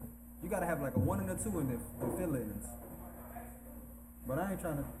 You gotta have like a 1 and a 2 and then fill-ins. But I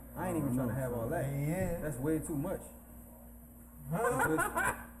ain't even trying to have all that. Yeah. That's way too much. I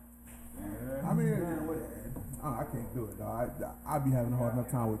mean, I can't do it, dog. I be having a hard enough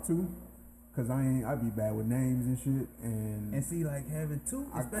time with 2, cause I be bad with names and shit, And see, like having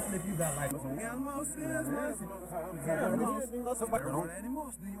 2, especially if you got like.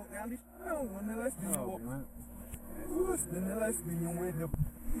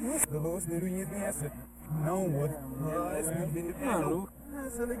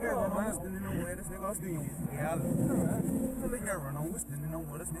 Se ligaram, nós não é desse negócio. Se ligaram, não gostei,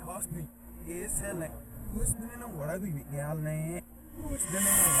 não é desse negócio. Excelente. Gostei, não é desse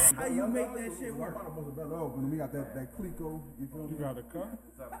how you make that shit work? When we got that Clico, you feel me? You got a car?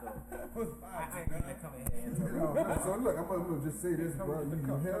 So look, I'm gonna just say this, bro. You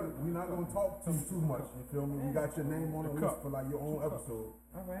hear? We not gonna talk too much. You feel me? We got your name on the list for like your own episode.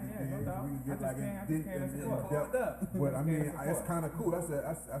 All right, yeah, no doubt. We can get like in I deep just can't in support. depth. But I mean, it's kind of cool. That's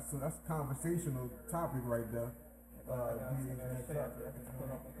a conversational topic right there.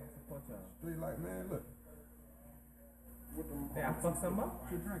 Straight like, man, look. Hey, I fucked something up? What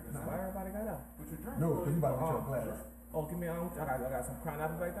you drinking? Why everybody got up? What you drinking? No, because you about to get your glass. Oh, give me I got some crown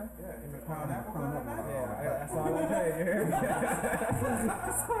apple right there? Yeah. Give me a crown apple. Yeah, that's all I drink, you hear me?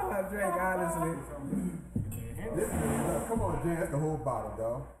 That's all I drink, honestly. Come on, Jen, that's the whole bottle,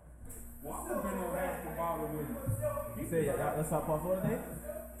 dog. You say that's our part for today?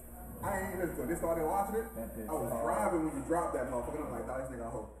 I ain't listen to it. They started watching it. I was driving when you dropped that motherfucker. I'm like, nah, this nigga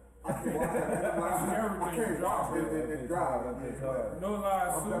a hoe. I can't watch that. I can't watch it and drive. No lies,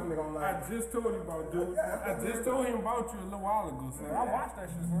 I'm definitely gonna lie. I just told you about dude. I just told him about you a little while ago, son. I watched that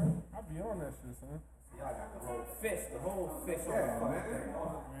shit, son. I be on that shit, son. Y'all got the whole fish on Yeah, the man.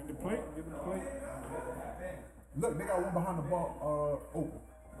 Man, the plate, get the plate. Look, they got one behind the bar open.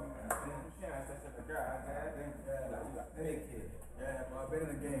 Yeah, but I've been in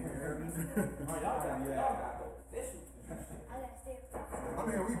the game, you heard me? I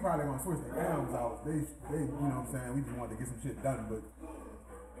mean, we probably gonna switch the cams out. They, you know what I'm saying? We just wanted to get some shit done, but.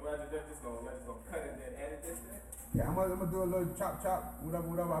 Y'all just gonna cut it and edit this thing? Yeah, I'm gonna do a little chop, whatever.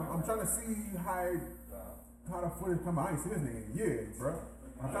 I'm trying to see how the footage come out. I ain't seen this nigga in years, bro.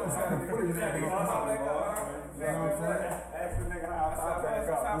 I'm trying to see how the footage come out. You know what I'm saying? Ask the nigga how I back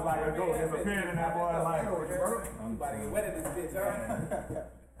up. It's like a ghost disappeared in that boy's life. I'm about to get wet in this bitch, huh?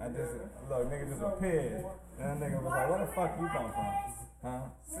 I just, look, nigga just appeared. And that nigga was like, where the fuck you come from? Huh?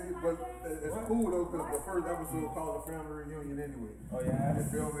 See, but it's cool though, because the first episode called the family reunion anyway. Oh, yeah? You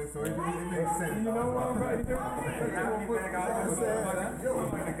feel me? So it makes sense. You know what I'm ready to do? Yo,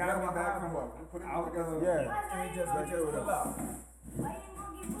 the guy my back come up. Put it all together. Yeah. Let me just get it up.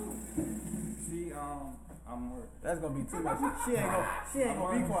 I'm working. That's gonna be too much. She ain't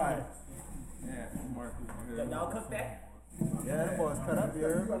gonna be quiet. Yeah, I'm working. Y'all cook that? Yeah, that boy's cut up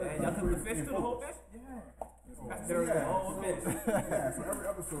here. And y'all cook the fish to the whole fish? Yeah. That's the whole fish. Yeah, so every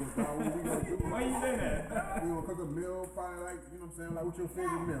episode, dog, what we gonna do? Where you been at? We gonna cook a meal, probably like, you know what I'm saying? Like, what's your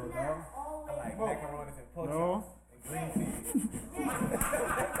favorite meal, dog? I like macaroni and poach No. and green peas.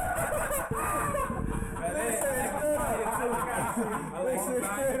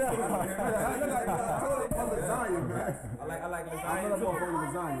 I like lasagna too.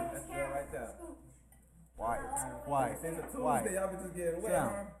 Lasagna. That's good right there. Why? Since it's Tuesday, y'all be just getting wet,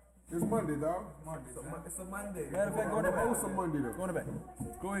 huh? It's Monday, dog. It's a Monday. Matter of fact, go to bed. It's a Monday, though. Go to bed.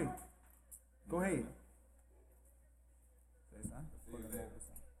 Go ahead. Go ahead.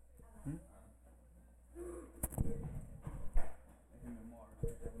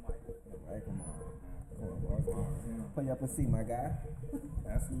 Play up and see, my guy.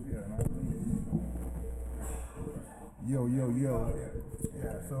 That's who here, man. Yo. Yeah,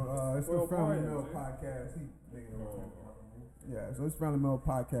 so it's the Family Meal Podcast. Yeah, so it's Family Meal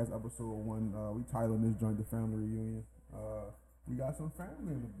Podcast episode 1. We titling this joint the Family Reunion. We got some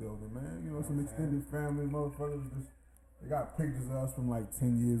family in the building, man. You know, some extended family, motherfuckers. They got pictures of us from like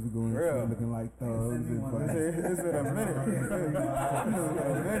 10 years ago and shit, looking like thugs. It's been a minute.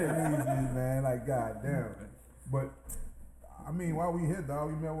 Man, like goddamn. But I mean, while we here, dog,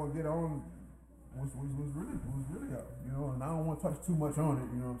 we may want to get on what's really up, you know. And I don't want to touch too much on it,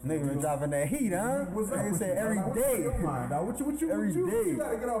 you know what I'm saying? Nigga been dropping that heat, huh? What's up? Nigga with say you, every dog? day. What's up, dog? What you Every day. You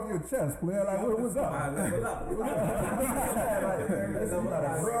gotta get off your chest, player. Like, what's up? Level up. You got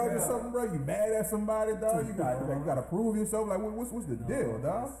a drug or something, bro? You mad at somebody, dog? You gotta prove yourself. Like, what's the deal,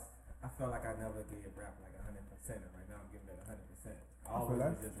 dog? I felt like I never gave rap like 100%, and right now I'm giving it 100%. I feel always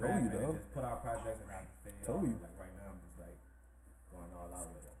that. just Told rap you, and dog. just put out projects and I finish. Told you. Like right now I'm just like going all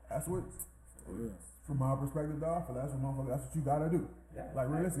out with it. That's what, from my perspective, dog. For that's what you gotta do. Yeah. Like,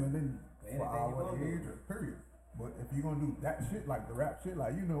 realistically, and then Anything for our you gonna do. age, period. But if you're gonna do that shit, like the rap shit,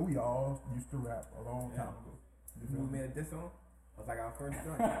 like, you know, we all used to rap a long time ago. You You feel me? made a diss on? It was like our first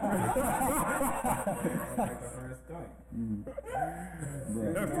joint. It was like the first joint. You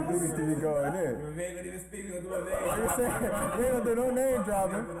going there. We ain't gonna even speak, we gonna do a name You drop. said, we don't do no name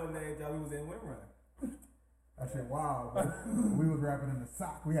dropping. We no name drop, we was in Windrun. That shit wild, bro. We was rapping in the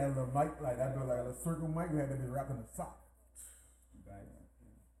sock. We had a little mic, like that, like a little circle mic. We had to be rapping the sock.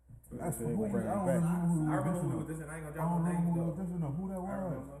 That's They who gonna bring I it don't back. remember who I remember was who this. was this, and I ain't gonna I drop don't no remember names who though. was this. Who that I was?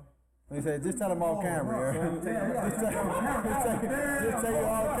 remember. They said, just tell them all camera. Yeah, Yeah. you gotta Just tell them on camera. Just tell you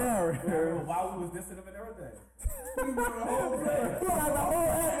all I camera. remember why we was dissing them and everything.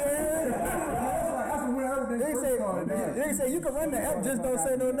 That's when everything They first say, started. they say you can run the app, just don't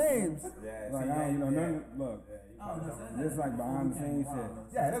say no names. Yeah, Like, see, I don't, you know, yeah. none, look, this like behind the scenes shit.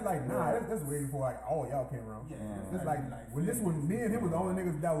 Yeah, that's like, nah, that's way before like all y'all came around. It's like, when this one, me and him was the only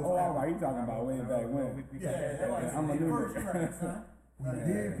niggas that was Oh, all right, you talking about way back when. Yeah, I'm a new nigga. we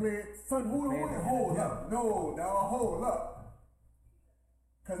did play it. Son, who it was? Hold up. No, that was hold up.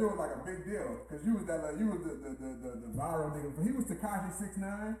 Cause it was like a big deal. Cause you was that like, you was the viral nigga. But he was Tekashi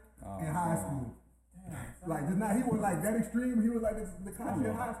 6ix9ine in high school. Like just not he was like that extreme. He was like the Tekashi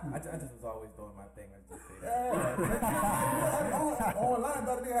in high school. I just was always doing my thing. I just say Yeah. Online,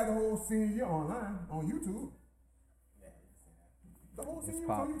 the other day had the whole senior online on YouTube. The whole senior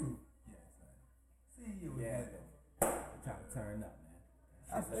was on YouTube. Yeah, trying to turn up, man.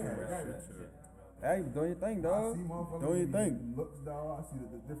 That's true. Hey, doing your thing, I dog. see motherfuckers Doing your be thing. looks, dog. I see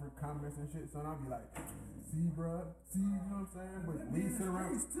the different comments and shit. Son, I be like, see, bruh, see, you know what I'm saying? But we sit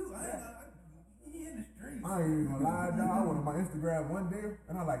around. He in the streets. I ain't even gonna lie, dog. I went on my Instagram one day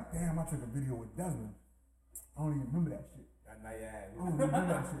and I like, damn, I took a video with Desmond. I don't even remember that shit. I don't even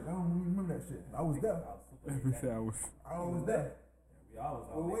remember that shit. I don't even remember that shit. I was there. Every say I was. I was there.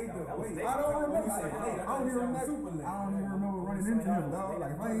 Well, wait, I don't remember. I don't even remember running into him, dog.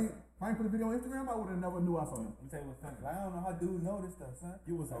 Like if I ain't put a video on Instagram, I would have never knew I saw him. Let me tell you what's funny. I don't know how dude know this stuff, son.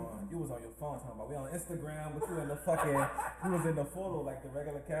 You was on your phone talking about we on Instagram, but you in the fucking you was in the photo like the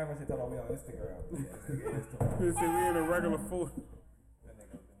regular camera shit talking about we on Instagram. They say we in a regular photo. That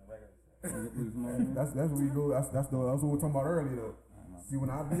nigga was in the regular shit. That's what we do. That's what we were talking about earlier though. See when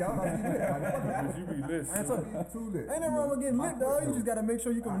I be out, I be lit. Like, You be lit. Ain't be too lit. nothing wrong with getting lit, dog. You just gotta make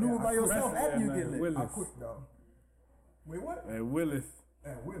sure you can maneuver by yourself after you get lit. I Willis. quit, dog. Wait, what? At Willis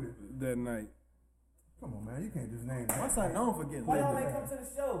At Willie. that night. Come on, man. You can't just name My that. son known for getting Why y'all lit. ain't come to the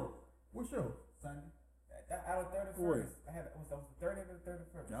show? What show? Sunday. Out of 31st. I had was the 30th or the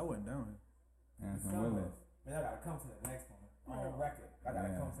 31st. I wasn't down here. Anson Willis. Man, I gotta come to the next one. On record. I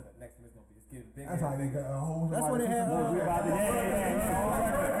gotta come to the next one. It's gonna be it's getting bigger. That's how they got a whole. That's when they had. We about to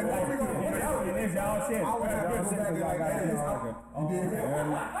It's y'all shit. I would have to go back and like, hey, you did it.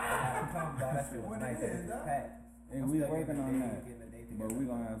 That shit was nice. It was packed. And we working on that. But we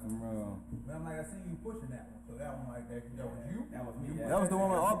gonna have some real. But I'm like, I seen you pushing that one. So that one like that was you? That was me. That was the one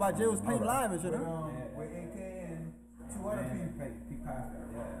where All by J was playing live and shit. Huh? With AK and two other people. Pete Pascal.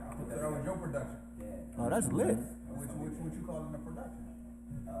 Yeah, I put So that was your production. Yeah. Oh, that's lit. What you calling the production?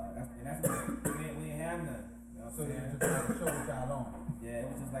 That's we ain't have none. You know what I'm So you saying? just wanted to show what y'all on. Yeah, it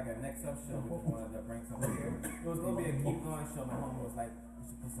was just like a next up show. We just wanted to bring some. It was gonna be a keep going show. My homie was like, we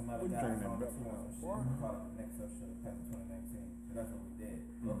should put some other guys on the tour and shit. We call it the next up show, Past 2019. So that's what we did.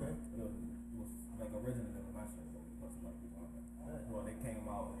 Okay. It was like originally it was my show, but we put some other people on there. Well, they came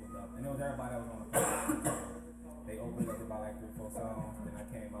out with us, and it was everybody that was on the podcast. They opened up about like 3-4 songs. Then I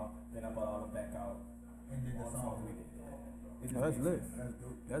came out. Then I brought all them back out. And did the All the song. songs we did. Oh, that's lit.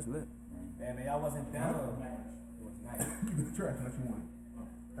 That's lit. Yeah, man, y'all wasn't down. It was nice. You get the trash unless you want it.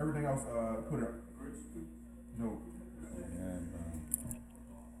 Everything else, put it. No.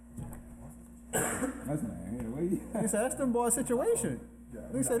 That's not here. Where you? He said that's them boys' situation. Yeah.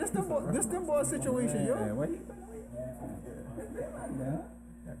 He said this them boys' situation, yo. Where you?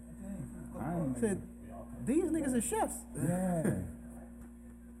 I ain't. Said these niggas are chefs. Yeah.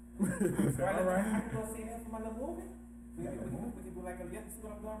 All right. You gonna see that for my little movie? We can do like a, you see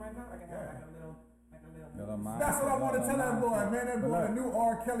what I'm doing right now? I can have like a little. That's what I want to tell that boy, man. That boy, the new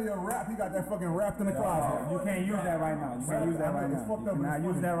R. Kelly of rap, he got that fucking wrapped in the closet. You can't use that right now. You can't use that right now. You cannot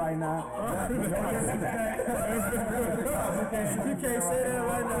use that right now. You can't say that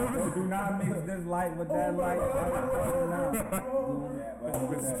right now. Do not mix this light with that light. Yeah, but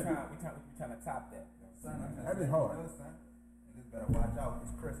we trying to top that. That is hard. Niggas better watch out.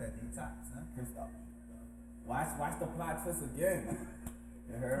 It's Chris at the top, son. Watch the plot twist again.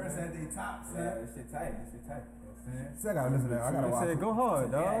 You heard Chris me? at the top, son. Yeah, this shit tight. This shit tight. You know what I'm saying? See, I gotta listen to that. I gotta He watch said it. go hard,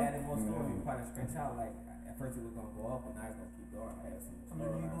 Yeah, dog. added more story. We probably stretch out like at first it was gonna go up, but now it's gonna keep going. I had some How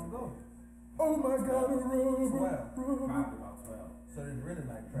many you gonna go? Oh my God, a rubber. 12. Probably about 12. So it's really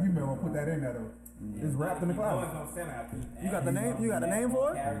like You may want to put that in there though. It's wrapped in the closet. You got the name? You got a name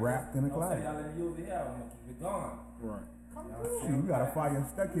for it? Wrapped in the closet. Y'all didn't use it here. I'm gonna keep it going. Right. Shoot, you gotta fire your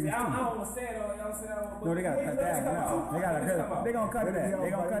staircase See, I too. don't want to say it all. Y'all say that. No, they gotta cut that. No, they gonna cut that.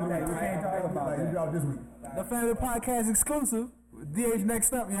 They gonna cut that. You can't talk about Like, you that. dropped this week. The Family Podcast exclusive. DH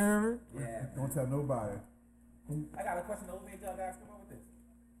next up, you heard? Yeah. Don't tell nobody. I got a question. Who made y'all guys come up with this?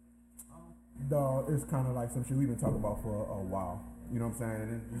 It's kind of like some shit we've been talking about for a while. You know what I'm saying?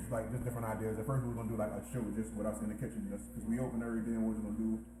 And it's like just different ideas. At first we were gonna do like a show just with us in the kitchen, just because we open every day and we're just gonna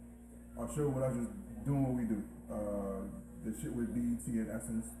do a show with us just doing what we do. The shit with BET and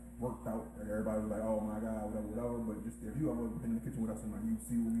Essence worked out. Like everybody was like, oh my god, whatever. But just if you ever been in the kitchen with us and like you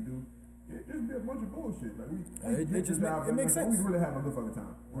see what we do, it just be a bunch of bullshit. Like it makes sense. We really have a good fucking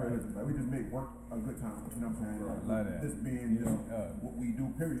time. Right. Like we just make work a good time. You know what I'm saying? Like that. This being just what we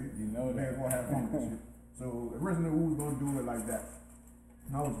do, period. You know may as well have fun with this shit. So originally we was gonna do it like that.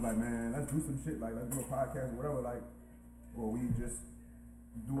 And I was like, man, let's do some shit, like let's do a podcast or whatever, like where we just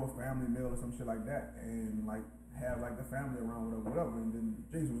do a family meal or some shit like that and like have like the family around whatever. And then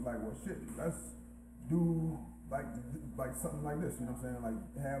Jason was like, well shit, let's do like something like this, you know what I'm saying? Like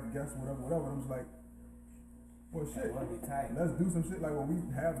have guests, whatever. And I'm just like, well shit, let's do some shit like when we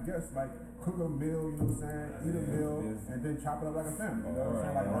have guests, like cook a meal, you know what I'm saying? Eat a meal and then chop it up like a family. You know what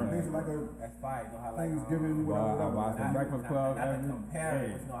I'm saying? Like things like a that's fine. You know how Thanksgiving, whatever. Watch the Breakfast Club. Not to compare it,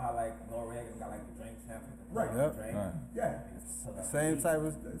 but you know how like Noriega got like the drink champion. Right. Yep. Yeah. Same type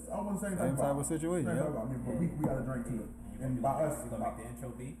of It's almost the same type of situation. Same Yeah. type of- I mean, but we got a drink too. And by us, You gonna make the intro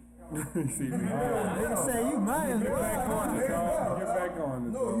beat? They say you mine. Get back on it, dog. Get back on it,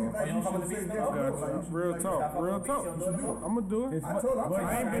 no, dog. you like you fuck should with the say beats, this. dog? Like, you should Real like- talk, real talk. I'm gonna do it. I told him.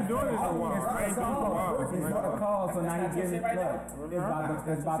 I ain't been doing it in a while. I ain't doing it in a while. It's not a call, so now you getting it.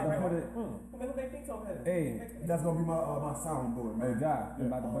 It's about to put it. Who make beats over here? Hey, That's gonna be my soundboard, hey, man. Josh, you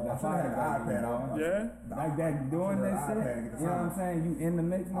about to put I that should have had fire an iPad out. Yeah? like that doing I that should shit. have had You know what I'm saying? You in the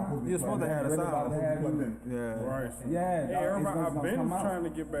mix now? You're supposed to have a Really about sound. to have you. Yeah. Right. Yeah, Hey, dog, everybody, it's I've gonna been come out. trying to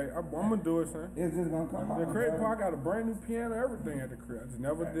get back. I'm gonna do it, son. It's just gonna come out. The crazy bro. part, I got a brand new piano, everything at the crib. I just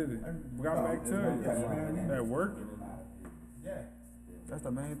never did it. Got back to it. That working. That's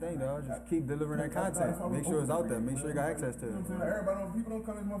the main thing, dog. Just keep delivering that content. Make sure it's out there. Make sure you got access to You know it. what I'm saying? Everybody don't, people don't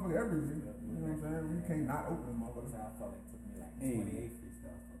come in this motherfucker every week. You know what I'm saying? We can't not open this motherfucker. I felt like it took me like Hey. 28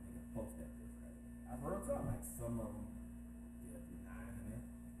 freestyles for me to post that bitch. Right? I wrote up like some of them did do 900,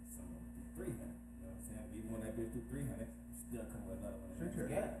 some of them do 300. You know what I'm saying? Even when that bitch do 300, you still come with another one. Shit,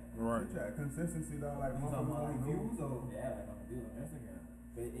 Yeah. Right. Yeah, consistency, dog. Like You talking about like motherfuckers views or? Yeah, like I'm gonna do it on Instagram.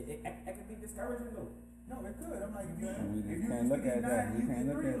 But it can be discouraging though. No, it could. I'm like, if you, We if just you can't used to look get at that. 9, We you can't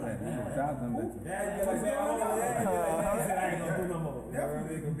get look 3. at that. Like, We can drop them bitches. Yeah, you like, I ain't gonna do no more.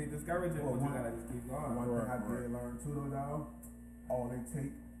 Definitely. It can be discouraging, but you gotta just keep going. One thing I did learn too, though, dog, all they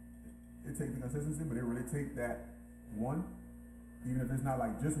take, it take the consistency, but it really take that one, even if it's not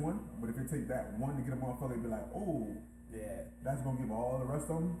like just one, but if it take that one to get a motherfucker to be like, oh, Yeah. that's gonna give all the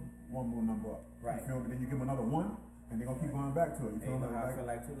rest of them one more number up. Right. You feel me? Then you give them another one, and they're gonna keep going back to it. You And feel you me? know how I Like, feel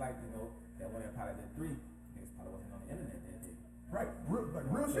like too, like, you know, that one that probably did 3, niggas probably wasn't on the internet that day. right,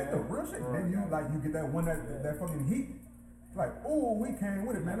 real shit though, real shit. Then you get that one that fucking heat. Like, oh, we came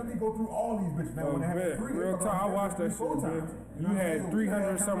with it, man. Let me go through all these bitches. Man, Oh, when they had man. 3, Real talk, I watched that shit, man. You had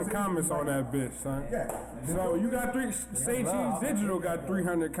 300 something comments on that bitch, son. Yeah. So you got Say Cheese Digital got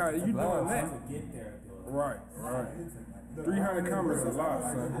 300 comments. You doing that? To get there, though. Right, right. 300 comments a lot,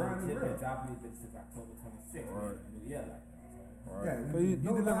 son. Shit been dropping these bitches since October 26th. Right. New Year, like. Yeah, So you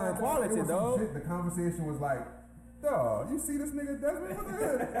delivering quality, it was some dog. shit, the conversation was like, dog, you see this nigga Desmond? What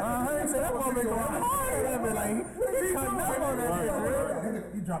the hell? I ain't say that motherfucker going hard. I mean, like, he cutting up on that Right, shit, right.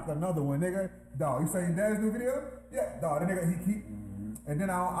 bro. He dropped another one, nigga. Dog, you saying Dad's new video? Yeah, dog, the nigga, he keep. And then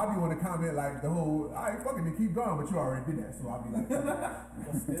I'll be want to comment like the whole, I ain't fucking to keep going, but you already did that. So I'll be like,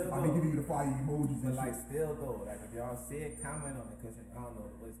 But still, I'll be though. giving you the fire emojis But and like, shit. still though, like if y'all see it, comment on it, cause I don't know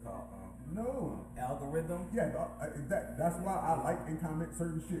what it's called, No. algorithm. Yeah, dog, that's why I like and comment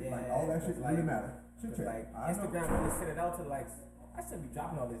certain shit. Like all that shit it's really like- matter. Shit Cause check. like I know. Instagram really send it out to like, I should be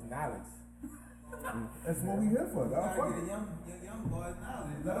dropping all this knowledge. That's what we here for, dog. Fuck it. young boys now.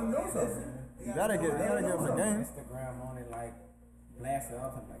 Let them know something. You gotta give them the game. Instagram on it like blast it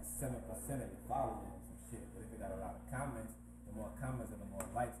out to like 7% of your followers and some shit. But if it got a lot of comments, the more comments and the more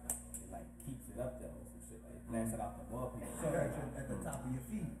likes, it like keeps it up there with some shit. Like it blasts it out to more people. So at the top of your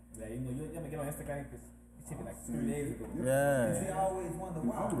feed. Yeah, you know, you ever get on Instagram because this shit be like 3 days ago. You see, Yeah. I always wonder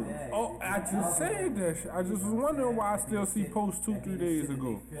why. Yeah, Oh, I just said that shit. I just was wondering why I still see posts 2-3 days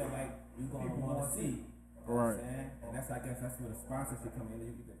ago. Feel like you gonna want to see. You know Right. what I'm saying? And that's, I guess, that's where the sponsorship come in.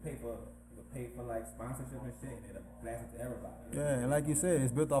 You can pay for like sponsorship and shit, and it'll blast it to everybody. Yeah, and like you said,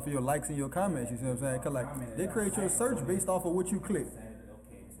 it's built off of your likes and your comments. You see what I'm saying? Cause like they create your search based off of what you click. Saying that,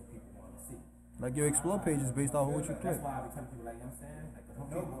 okay, so people want to see. Like your explore page is based off of what you That's click. why I be telling people, like, you know what I'm saying? Like, some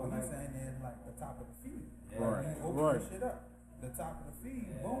No, people what like, he's saying is like the top of the feed. Yeah. Right. You open Right. the shit up. The top of the feed,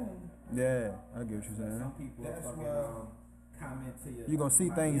 boom. Yeah, I get what you're saying. some people That's fucking why- comment to your. You gonna see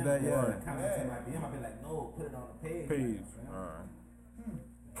my things DM, that, yeah. Comment to my DM, I be like, no, put it on the page. Page. You know? Alright.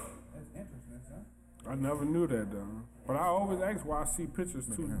 That's I never knew that though. But I always ask why I see pictures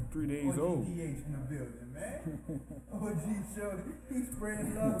 2-3 days old. OG in the building, man. OG showed he's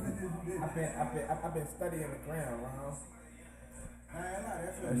spreading love in this bitch. I've been studying the ground, Ron.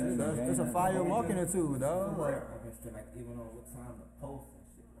 That's a fire walking into, dog. Like, I've been still like even on what time to post and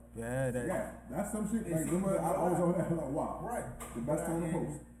shit. Like, yeah, That's some shit. Like, remember, I was on that like, wow. Right. The best time to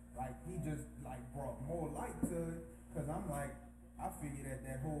post. Like, he just, like, brought more light to it. Because I'm like, I figured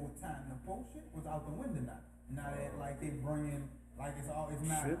that whole time the post shit was out the window now. Now that, like, they bringing, like, it's not,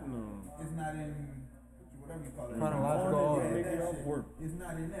 Shit, no. it's not in, whatever you call it. Chronological order. Yeah, that Nigga, shit work. is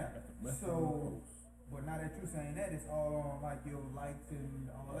not in there. So, but now that you're saying that, it's all on, like, your likes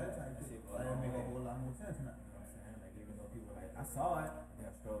and all that type of shit. Like, that make a whole lot more sense now. you know what I'm saying? Like even though people like I saw it, then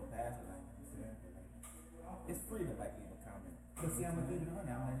I scrolled past it, like, you know what I'm saying? But, like, it's free to like leave a comment. But see, I'm gonna keep it on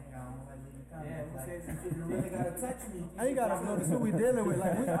now. I don't like leaving comments. Yeah, who Like, says some shit? you really gotta touch me. Now you gotta notice who we dealing with.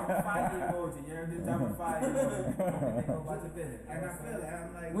 Like, we, I'm a fire emoji, you heard this? I'm a fire emoji. They go about your business. And I feel it. I'm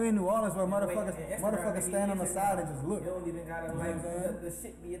like, we in New Orleans where Instagram, motherfuckers stand on the side and just look. You don't even gotta like what I'm saying? the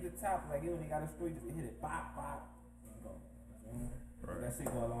shit be at the top. Like you only gotta scroll, just hit it, pop, pop. You go. That shit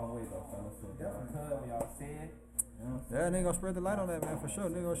go a long way though, fellas. So y'all y'all see it. Yeah, they gonna spread the light on that, man, for sure.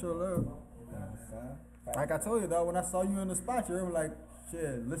 They gonna show love. Like I told you, dog, when I saw you in the spot, you were like,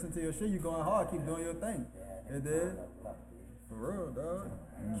 shit, listen to your shit, you going hard, keep doing your thing. It did. For real, dog.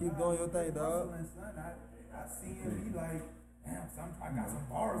 Keep doing your thing, dog. hustling, son. I see him be like, damn, son, I got some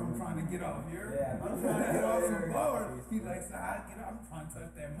bars I'm trying to get off here. Yeah. I'm trying to get off some bars. He's like, son, I get up, I'm trying to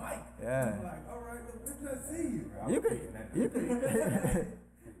touch that mic. Yeah. I'm like, all right, let's see you. You could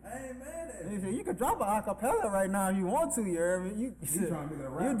I ain't mad at you. you could drop an acapella right now if you want to, you hear me? You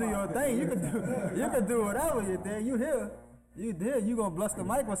do your thing. You can do whatever you did. You here. You did. You gonna bless the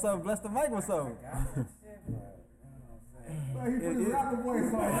mic with something, bless the mic with something. He put his rapper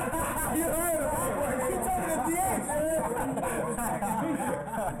voice on. You heard him. He took the DX,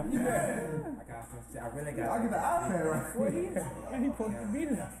 I got some shit. I really got. I get the iPad right. Well, he supposed to be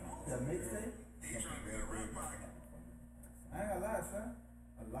there. The mixtape? I ain't gonna lie, son.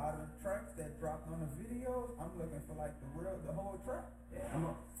 A lot of the tracks that dropped on the videos, I'm looking for like the whole track.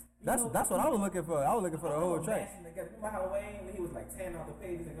 That's what I was looking for. I was looking for the whole track. Remember how Wayne, when he was like 10 off the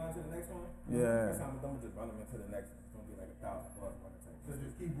pages and going to the next one? Yeah. First time I'm just run him into the next one. It's gonna be like 1,000 bucks by the time. So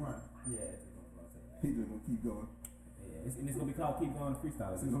just keep running. Yeah, it's gonna be like He just gonna keep going. yeah, and it's gonna be called Keep Going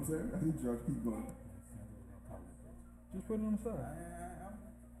Freestyle. See what I'm saying? I think George keep going. Just put it on the side. I'm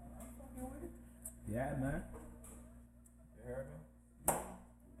fucking with it. Yeah, man. You heard me?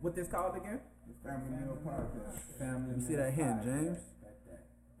 What this called again? The Family Meal Podcast. Family. You see that hint, James?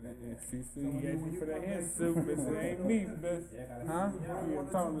 See, he asked me for that hand soup, but it ain't me, bitch. Huh? You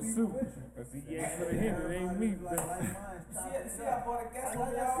talking to soup. But see, he asked for the hand, it ain't me, bitch. See, I bought a gas on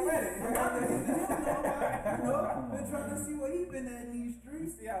y'all already. Been trying to see what he been at in these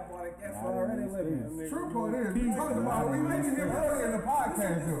streets. See, I bought a gas already with me. True part is, we talked about we mentioned him earlier in the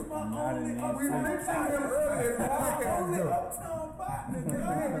podcast, dude. We mentioned him earlier in the podcast, dude.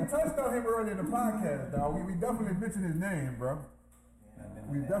 I haven't touched on him earlier in the podcast, dog. We definitely mentioned his name, bro.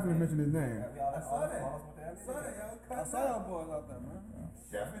 We definitely mentioned his name. I saw that. I saw y'all boys out there, man.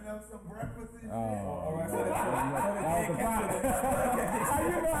 Chefing up some breakfast and shit. How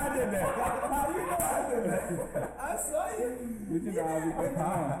you know I did that? I saw you. You know I be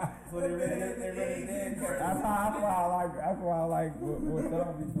So they really did. That's why I like what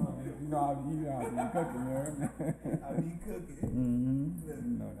I be doing. You know I be cooking, man. I be cooking.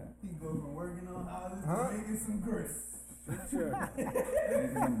 You know that. He goes from working on houses to making some grits. Making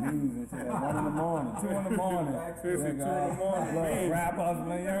them views and shit at 1 in the morning, 2 in the morning. Look, rap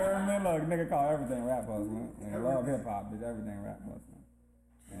hustling, you heard me? Look, nigga call everything rap hustling. And I love hip hop, bitch, everything rap hustling.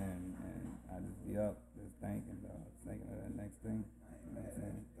 And I just be up, just thinking of that next thing. The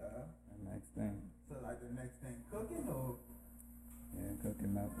next thing. So like the next thing, cooking or Yeah,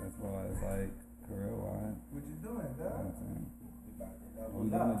 cooking up as far as like career wise. what you doing, You know dog? what I'm saying? We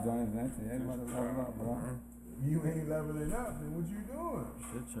doing the joint venture, everybody level up, bro. You ain't leveling up, then what you doing?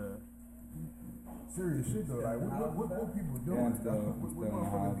 Shit, child. Serious shit though, like what people Yeah, doing? I'm still What in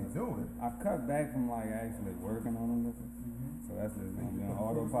motherfuckers be houses. doing? I cut back from like actually working on them bitches. So that's just gonna be on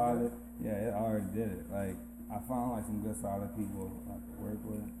autopilot. Yeah, it already did it. Like I found like some good solid people I could work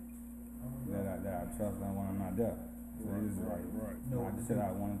with that I trust and when I'm not there. So they just like I just sit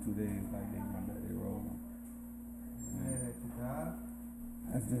out 1 or 2 days like they rolling. Man, at your job.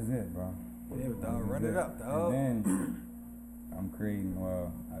 That's just it, bro. Yeah, dog, That's run just it up, dog. And then I'm creating.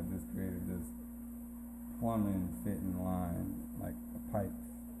 Well, I just created this plumbing fitting line, like a pipe,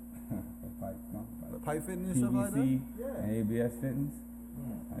 The pipe fitting and stuff like that? PVC and ABS fittings.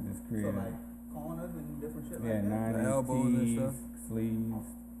 I just created. So like corners and different shit Yeah, like that. 90s, The elbows and tees, stuff. sleeves,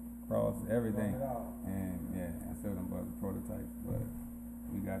 cross, everything. Roll it out. And yeah, I still them but prototypes, but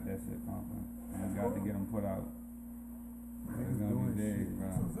we got that shit pumping. And we got to get them put out. It's Niggas gonna doing be big, shit. bro.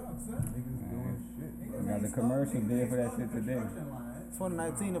 Niggas doing shit. We got the commercial did for that shit today.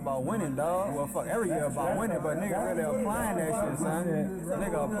 2019 about winning, dog. Well, fuck, every year about winning, but nigga really applying that shit, son.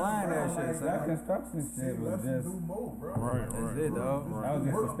 Nigga applying that shit, That son. construction shit was just, Do more, bro. That's it, dog. that was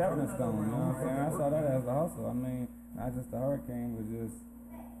just a stepping stone, you know what I'm saying? I saw that as a hustle. I mean, not just the hurricane, but just,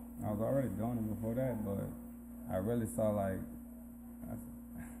 I was already doing it before that, but I really saw like,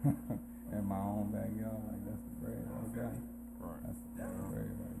 in my own backyard, like that's the bread right there.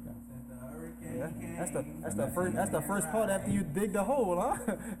 That's the bread right there. That's the first part after you dig the hole, huh?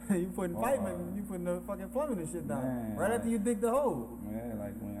 You putting piping, you putting the fucking plumbing and shit down. Man. Right after you dig the hole. Yeah,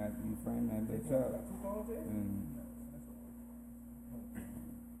 like when after you frame that bitch up. And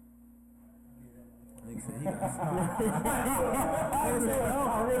Nigga said he got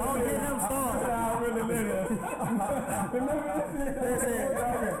don't get him started.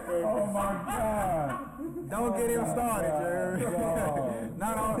 oh my God. Don't get him started, Jerry.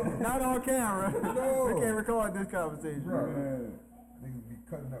 Not on camera. We can't record this conversation. Niggas be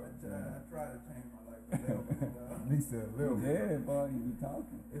cutting up. I try to change my life a little bit, dog. Lisa, a little bit. Yeah, boy, you be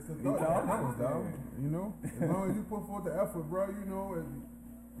talking. It's a thought that counts, dog. You know, as long as you put forth the effort, bro, you know, and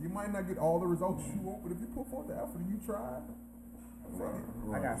you might not get all the results you want, but if you put forth the effort and you try,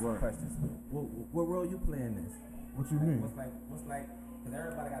 I got some questions. What role you play in this? what you mean? What's like, cause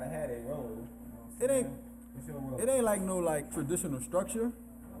everybody gotta have their role. You know what I'm It ain't saying? What's your role? it ain't like no like traditional structure.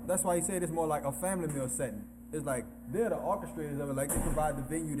 That's why he said it's more like a family meal setting. It's like they're the orchestrators of it. Like they provide the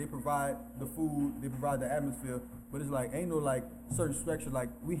venue, they provide the food, they provide the atmosphere. But it's like ain't no like certain structure. Like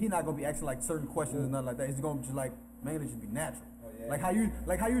he not gonna be asking like certain questions and nothing like that. It's gonna just like mainly just be natural. Like how you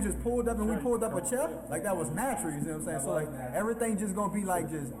just pulled up and we pulled up a chair, like that was natural, you see what I'm saying? So like everything just gonna be like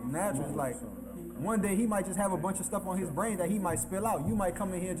just natural. It's like one day he might just have a bunch of stuff on his brain that he might spill out. You might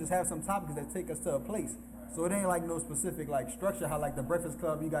come in here and just have some topics that take us to a place. So it ain't like no specific like structure. How like the Breakfast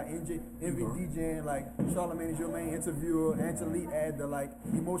Club, you got Envy DJing, like Charlamagne is your main interviewer, Angelique add the like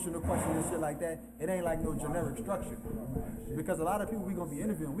emotional questions and shit like that. It ain't like no generic structure. Because a lot of people we gonna be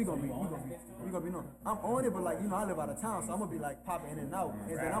interviewing, we gonna be no. I'm on it, but like you know I live out of town, so I'm gonna be like popping in and out.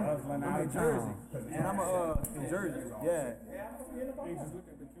 And then I'm in Jersey, and I'm in Jersey, yeah.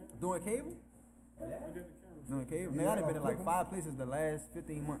 Doing cable? Doing cable? Nigga, I done been in like 5 places the last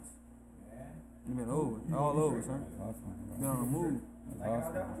 15 months. You been all over, son. Been on the move.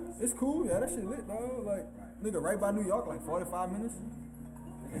 It's cool, yeah, that shit lit, dog. Like, nigga, right by New York, like 45 minutes.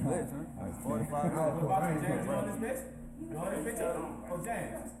 It's lit, son. 45 minutes. James, you on this bitch? You on this bitch? Oh,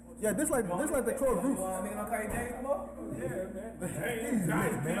 James. Yeah, this like the core group. Nigga don't call you James no more? He's lit,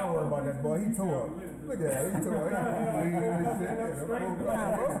 man. Don't worry about that boy. He tore up. Look at that. He tore up.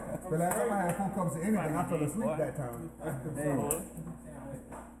 But last time I had 4 cups of anything, I fell asleep that time.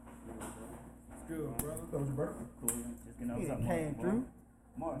 Good, brother. That was your birthday. He done came through.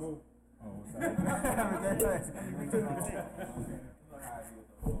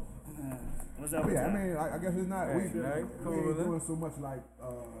 What's up? But yeah, I mean, I guess it's not. We cool, ain't doing so much like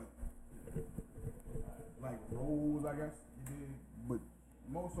roles, I guess. But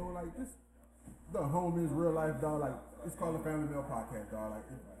more so like just the homies, real life, dog. Like it's called a Family Meal Podcast, dog. Like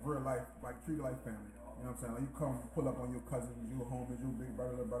it's real life, like treat it like family. You know what I'm saying? Like you come pull up on your cousins, your homies, your big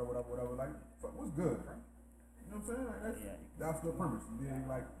brother, little brother, whatever. Like fuck, what's good? You know what I'm saying? Like, that's the premise. And then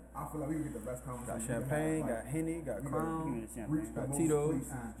like I feel like we can get the best conversation. Got champagne, got Henny, got Crown. Reach the got most Tito's. places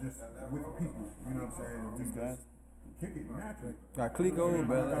just with people. You know what I'm saying? And we just kick it naturally. Got Clico,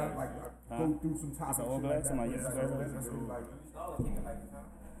 but Like go through some topics. It's an old glass, somebody uses glass.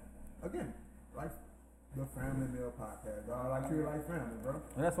 Again, like the Family Meal Podcast, dog. Like treat it like family, bro.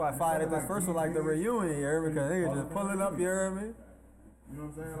 and that's why I fired at this first one like the reunion, you heard me? Because niggas just pulling up, you heard me? You know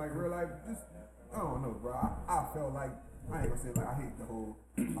what I'm saying? Like real life, just I don't know, bro. I felt like I ain't gonna say like I hate the whole.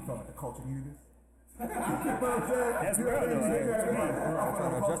 I felt like the culture needed this. You know what I'm saying? That's real though, right? I'm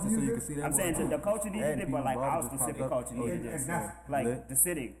trying to adjust it so you can see that. I'm saying the culture needed it, but like our specific culture needed And this. that's Like the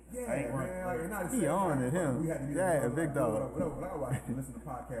city, yeah, right? man. Like, and not He on it, him. We had to get Yeah, it, big like, dog. Whatever. Like, I watch and listen to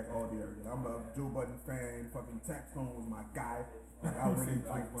podcasts all day. Every day. I'm a Joe Budden fan. Fucking Tax Stone was my guy. Like I really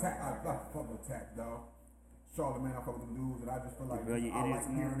like Tax. I fuck with Tax, dog. Charlamagne, I fuck with them dudes, and I just feel like Bro, you I like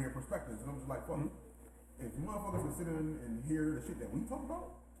idiots, hearing man. their perspectives. And I'm just like, fuck. If motherfuckers can sit in and hear the shit that we talk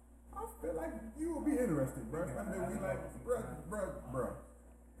about, I feel like you will be interested, bro. I mean, we like, bruh.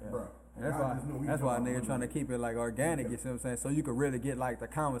 And that's why nigga trying to keep it like organic, you see what I'm saying? So you could really get like the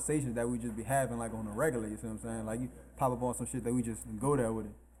conversations that we just be having like on the regular, you see what I'm saying? Like you pop up on some shit that we just go there with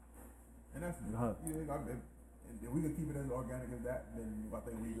it. And that's if we can keep it as organic as that, then I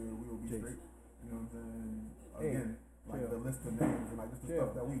think we will be straight. You know what I'm saying? Again, like the list of names and like just the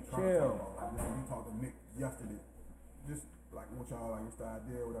stuff that we try to talk about. Like we talked to Nick yesterday. Just like what y'all like, what's the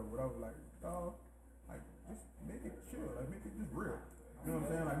idea, whatever. Like, like just make it chill, like make it just real. You know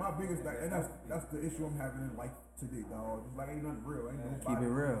what I'm saying? Like my biggest, like, and that's the issue I'm having in life today, dog. It's like ain't nothing real. Ain't nobody Keep it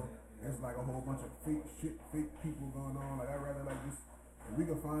real. It's like a whole bunch of fake shit, fake people going on. Like I'd rather like just if we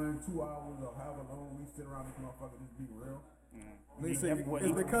could find 2 hours or however long we sit around this motherfucker, just be real. It's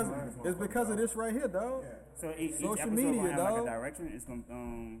because of this right here, dog. Yeah. So each Social episode media, gonna have like dog. a direction. It's gonna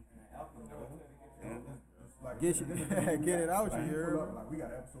It's like Get it out like, here. pull up, like we got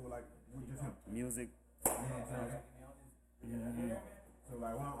an episode like with just him. music. You know what I'm saying? So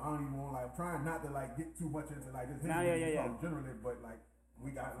like I don't even want like I'm trying not to like get too much into like this Nah, yeah. talk generally, but like we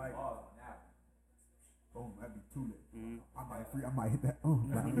got like boom, that'd be too late. I might hit that.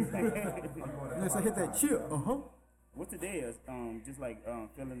 Let's hit that chip. What's today is just like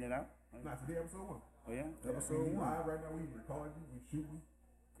filling it out. Not today, episode 1. Oh yeah. Episode 1. Live right now, we recording, we shooting.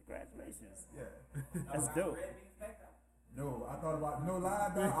 Congratulations. Yeah. That's dope. No, I thought about no lie.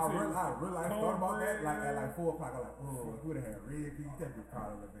 I realized thought about that like at like 4 o'clock. I'm like, oh, we would have had red beans. That'd be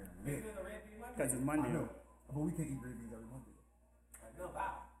proud of it, man. Cause it's Monday. I know, but we can't eat red beans every Monday.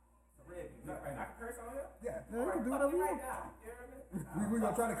 Yeah. Yeah, you can do whatever you want. We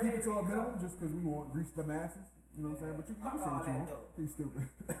gonna try to keep it to a minimum just because we want to reach the masses. You know what I'm saying? But you can say what you want. You stupid.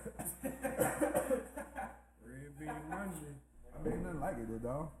 Red bean Monday. I mean, ain't nothing like it though,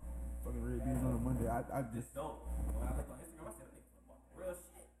 dog. Fucking red beans on a Monday. I just.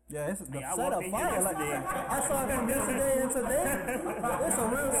 Yeah, it's the I setup walked in fire. here Like, yesterday. I saw it from yesterday and today. It's a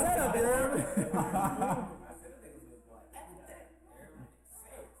real setup, there.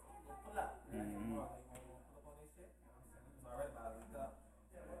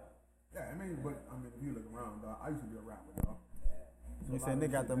 Yeah, I mean, if you look around, dog, I used to be a rapper, dog. You said they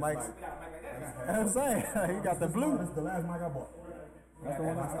got the mics. Like, I'm saying, he got the blue. This is the last mic I bought. That's the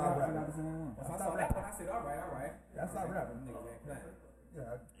one I stopped rapping. I stopped rapping. I said, all right. I stopped rapping.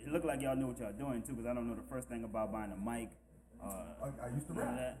 Yeah, It look like y'all know what y'all doing too, cause I don't know the first thing about buying a mic. I used to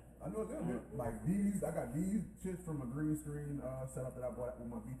rap. that. I know a little bit. Like I got these shits from a green screen setup that I bought with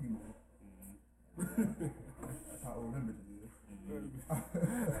my BP movie. That's how old them bitches is.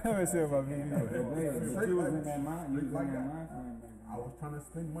 Let me see about me. I was trying to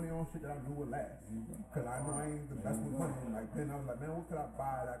spend money on shit that I knew would last. Cause I know I ain't the best with money. Like then I was like, man, what could I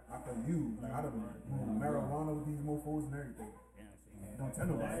buy that I could use? Like I done marijuana with these mofos and everything. Don't tell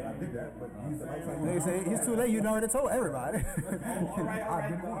nobody I did that, but he's the lights. They say he's too late. You already told everybody. All right.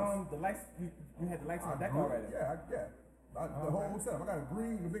 The lights, you had the lights on deck already. Yeah. The whole setup. I got a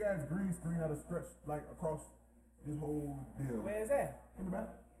big ass green screen that'll stretch like across this whole deal. Where is that? In the back.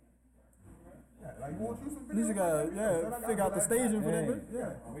 Yeah, like you want to shoot some You video? just gotta figure out the staging for that bit.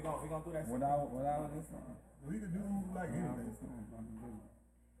 Yeah. We gonna do that. Without this song. We could do like anything.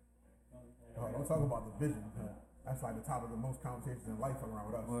 Don't talk about the vision. That's like the topic of most conversations in life around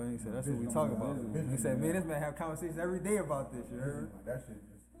with us. Well, he said that's what we talk about. He said, man, this man have conversations every day about this. You heard? Like, that shit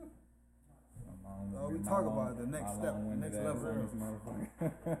just. We talk about the next step, next level.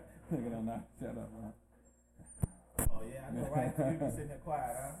 Nigga don't know. Shut up, man. Oh yeah, I know, right? You be sitting there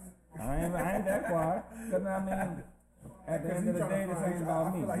quiet, huh? I ain't that quiet. Cause I mean, at the end of the day, this ain't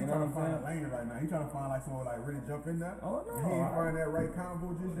about me. I feel like You he's know trying what to I'm find a saying? lane right now. He's trying to find like someone like really jump in there. Oh no. And he ain't find that right combo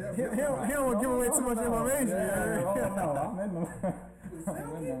just yet. He don't want to give away too much information. You heard? Oh no, I'm in the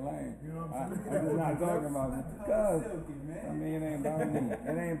lane. You know what I'm saying? I'm just not talking about it because I mean it ain't about me.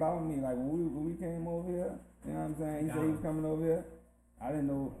 It ain't about me. Like when we came over here, you know what I'm saying? He said he was coming over here. I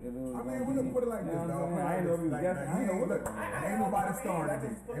didn't know if it was. I mean, we look put it like this, dog. I didn't know if he was guessing. I didn't know Look, ain't nobody starring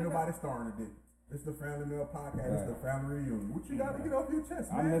today. Ain't nobody starring today. It's the Family Meal Podcast. It's the family reunion. What you got to get off your chest,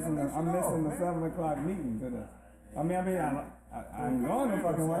 man? I'm missing the 7 o'clock meeting for this. I mean, I ain't going to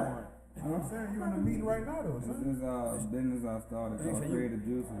fucking work. You know what I'm saying? You in the meeting right now, though. This is business I started called Creative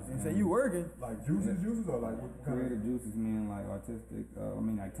Juices. He said you working. Like juices or like what kind of? Creative Juices meaning like artistic,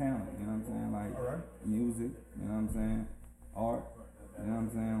 like talent, you know what I'm saying? Like Alright. music, you know what I'm saying? Art, you know what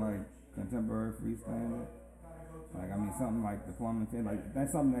I'm saying? Like contemporary freestyle. Like, I mean, something like the plumbing fit, like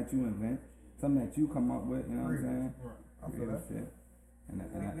that's something that you invent, something that you come up with, you know what I'm saying? I feel Creative that. shit. And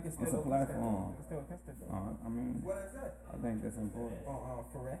it's a platform. I mean, What is that? I think that's important.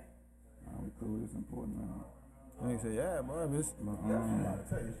 For that? We cool, it's important, man. And he said, yeah, boy, if it's, But, I'm about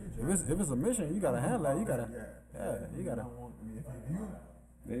to tell you shit, if it's a mission, you gotta handle that. You gotta, you gotta. If you,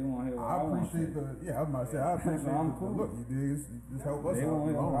 they won't hear what I I want to appreciate say. I'm about to say, I appreciate I'm the cool. look, you dig? This help us They out.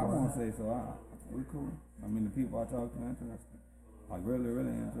 won't hear what I Long want run. to say, so we cool. I mean, the people I talk to interesting. Like really,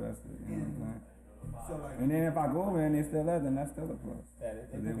 really interested. You know what I'm saying? So like, And then if I go over there and they still there, then that's still a plus. Yeah,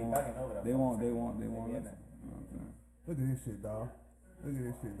 they They be won't- thugging over there. They won't listen. You know They be what in I'm there. saying? Look at this shit, dog. Look at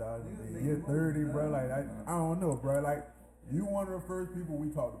this shit, dog. You're 30, bro. Like I don't know, bro. Like you one of the first people we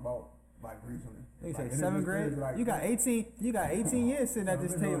talked about like recently. They Like, say and it 7th just grade. is, like, You got 18 years sitting at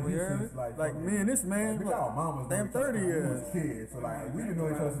this I've been table. knowing You you heard me? since, like, Like fucking- me and this man. Like, our mamas damn, know each other 30 since we years. was kids. So like we didn't know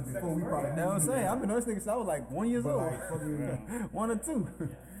each other since before we probably. You know what I'm saying? I've been knowing this nigga since I was like 1 year But old. like fucking, 1 or 2.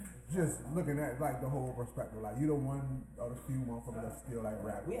 just looking at like the whole perspective. Like you the one of the few motherfuckers that still like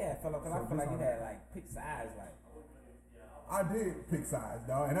rap. We had fellow, cause I feel like you had like pick sides, like. I did pick sides,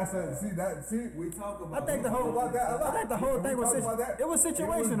 dog, and that's we talk I about. think the whole thing was it was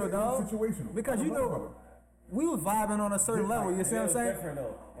situational, dog. Situational. Because you know, we was vibing on a certain level. You see what I'm It was saying? different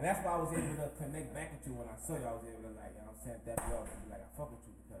though, and that's why I was able to connect back with you when I saw you. I was able to like, you know what I'm saying, that you up and be like, I fuck with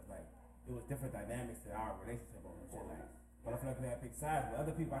you because like it was different dynamics to our relationship or shit like. But I feel like we had pick sides, but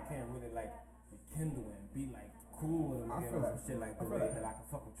other people I can't really like rekindle and be like cool with them I again feel or that. some shit like the I feel way that. that I can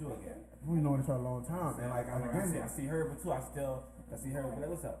fuck with you again. We known each other a long time, And and like, like I see her, but too, I see her, but like,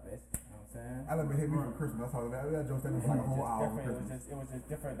 what's up, bitch? You know what I'm saying? I let me hit me for Christmas. That's how that joke stand for like a whole hour. for Christmas. It was just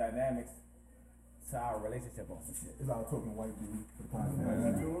different dynamics to our relationship on some shit. It's our token white dude for the You know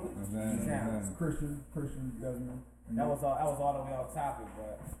podcast. what I'm saying? Yeah. Christian, Desmond. That was all the way off topic,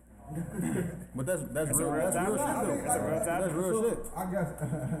 but But that's a real. real That's real topic. shit. That's a real though. topic. That's real shit. I guess,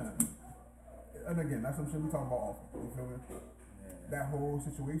 and again, that's some shit we talk about often. You feel me? That whole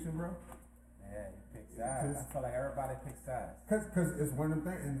situation, bro. yeah, you pick sides. I feel like everybody picks sides. Cause it's one of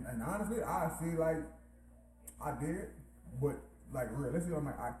them things, and honestly, I see like I did, but like realistically, I'm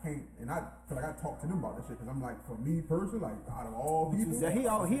like I can't, and I feel like I talk to them about this shit, cause I'm like, for me personally, like out of all people, Yeah, he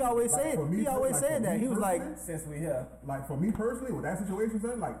always Like, said for me, he always like, said for that. me He was like, personally, Since we here, like for me personally, with that situation,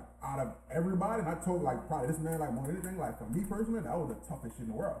 son, like out of everybody, and I told like probably this man like more than anything, like for me personally, that was the toughest shit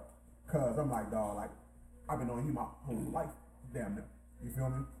in the world, cause I'm like, dog, like I've been knowing him my whole life, damn near. You feel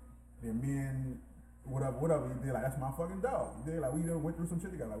me? Then me and whatever you did, like that's my fucking dog. You did like we done went through some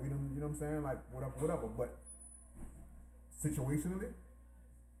shit together, like we done, you know what I'm saying, like whatever. But situationally,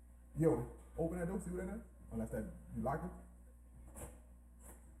 yo, open that door, see what that is. Unless that you locked it.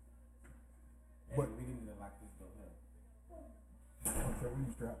 hey, But- we need to lock this door here. I'm sure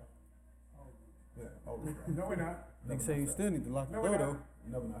we strapped. Yeah, oh, we strapped. No, we're not. nigga said you still need to lock the No, door we're though. not.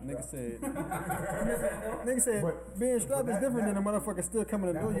 Never not Nigga strapped. said But- being strapped but is that- different that- than a motherfucker still coming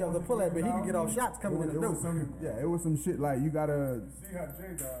in the door. You have to pull that, but he can get off shots coming in the It door. was some, yeah, it was some shit like you gotta. See how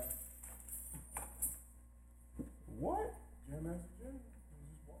Jay died. What? Jay Master Jay. He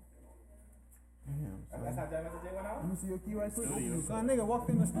just walked in on him. Damn. That's how Jay went out. Let me see your key right quick. So a nigga walked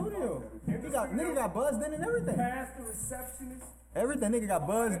in the studio. Nigga got buzzed in and everything. Past the receptionist. Everything nigga got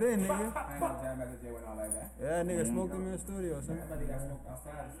buzzed in, nigga. I ain't know Jay went out like that. Yeah, nigga smoked him in the studio, I son. thought he got smoked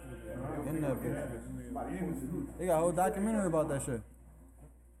outside the studio. In there, bitch. They got a whole documentary about that shit.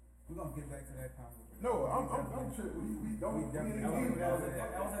 We're gonna get back to that conversation. No, I'm sure we don't. That was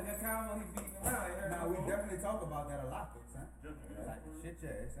a good combo. He beating around. Now we definitely talk about that a lot, though, son. Like shit,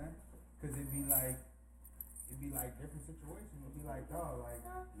 yeah, son. Cause it'd be like different situations. It'd be like, dog, like,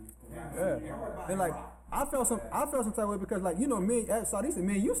 Yeah. And like I felt some type of way because like, you know, me at Southeast,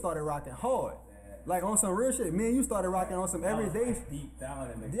 me and you started rocking hard. Like on some real shit. Me and you started rocking on some everyday Deep down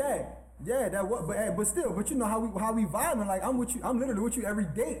in the Yeah, that what, but still, but you know how we vibing. Like I'm with you, I'm literally with you every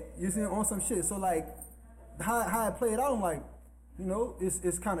day. You see, on some shit. So like, how it played out, I'm like, you know,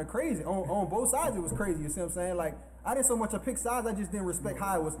 it's kind of crazy. On both sides, it was crazy. You see what I'm saying? Like I didn't so much pick sides. I just didn't respect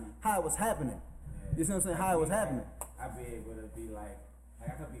how it was happening. You see what I'm saying? How it was happening. I'd be able to be like I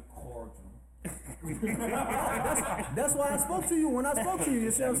could be cordial. That's why I spoke to you when I spoke to you.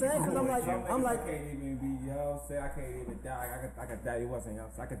 You see what I'm saying? Because I'm like. I can't even be, you know what I'm saying? I can't even die. I could dap you wasn't, you know,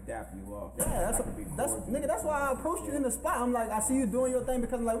 so I could dap you off. Yeah, I could be cordial. nigga. That's why I approached you in the spot. I'm like, I see you doing your thing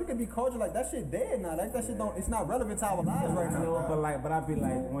because I'm like, we could be cordial. Like that shit dead now. Like that shit don't. It's not relevant to our lives right now. But I'd be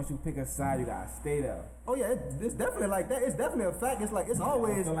like, once you pick a side, you gotta stay there. Oh yeah, it's definitely like that. It's definitely a fact. It's like it's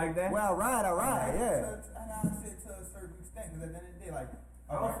always feel like that? where I ride. Yeah. And I said to a certain extent, because at the end of the day, like,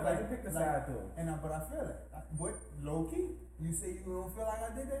 I don't feel like you picked a side too. But I feel it. But low key, you say you don't feel like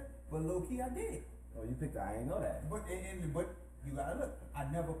I did that, but low key I did. Oh, you picked. I ain't know that. But you gotta look. I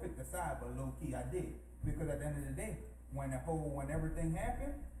never picked a side, but low key I did, because at the end of the day, when everything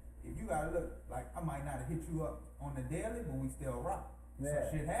happened, if you gotta look, like I might not have hit you up on the daily, but we still rock. Yeah.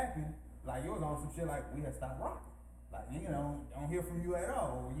 Some shit happened, like yours on some shit like we had stopped rocking. Like you know, don't hear from you at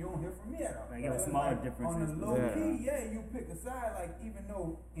all, or you don't hear from me at all. Like, it's So smaller like, differences. on the low key, yeah, you pick a side. Like even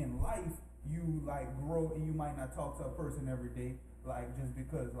though in life you like grow and you might not talk to a person every day, like just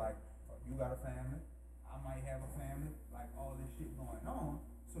because like you got a family, I I might have a family, like all this shit going on.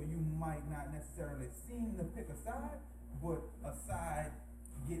 So you might not necessarily seem to pick a side, but a side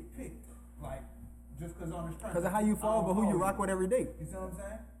get picked. Like, just cause on the strength. Cause of how you fall, but who you rock with every day. You see what I'm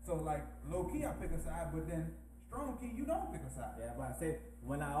saying? So like, low key I pick a side, but then strong key you don't pick a side. Yeah, but I said,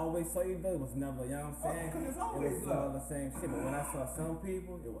 when I always saw you though, it was never, you know what I'm saying? Because it's It always was all love. the same shit, but when I saw some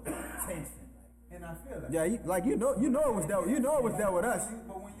people, it was tension. And I feel that. Yeah, you know it was that, you know it was that with us.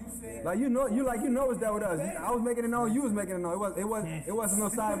 But when you said, Like you know it was that with us. I was making it known, you was making it known. It wasn't no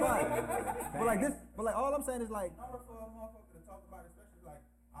side by. But like all I'm saying is like, in order for a motherfucker to talk about it, especially like,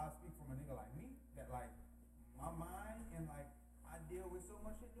 I speak from a nigga like me, that like, my mind and like, I deal with so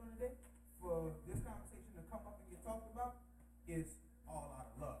much shit during the day, for this conversation to come up and get talked about, is all out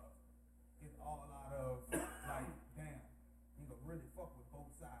of love. It's all out of, like, damn, nigga really fuck with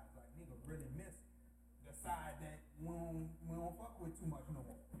both sides. Like, nigga really miss the side that we don't fuck with too much no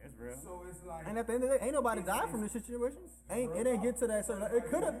more. That's real. So it's like, and at the end of the day, ain't nobody died from this situation. It ain't get to that. So it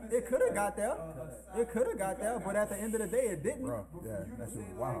could have got there. It could have got there, but at the end of the day, it didn't. Bro, yeah, that shit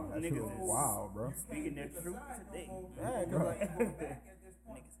was wild. That shit Niggas was is- wild, bro. Speaking their truth today. Yeah, 'cause like,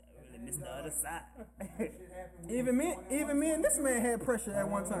 Niggas really missed the other side. even me and this man had pressure at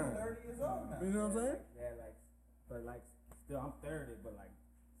one time. 30 years old now. You know what I'm saying? Yeah, like, but like, still, I'm 30, but like,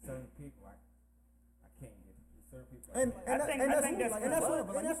 certain people, I can't get certain people. And that's think what that's like, and that's love, what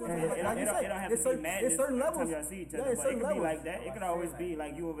but like you it said, like you don't said, have it's to be certain, madness it's certain every levels. time y'all see each Yeah, other, it's but it certain could be levels. like that. It could always be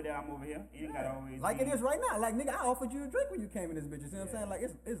like you over there, I'm over here. It ain't gotta always Like be. it is right now. Like nigga, I offered you a drink when you came in this bitch. You see what I'm saying? Like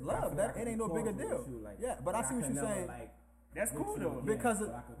it's love. That it ain't no bigger deal. Yeah, but I see what you're saying. That's cool though.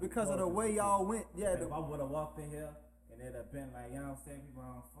 Because of the way y'all went. Yeah. If I would have walked in here and it'd have been like, you know what I'm saying, people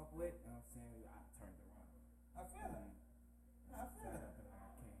I don't fuck with, you know what I'm saying, I turned around. I feel it. I feel it.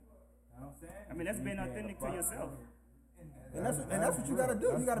 You know what I'm saying? I mean, that's being authentic to yourself. And that's what you gotta do.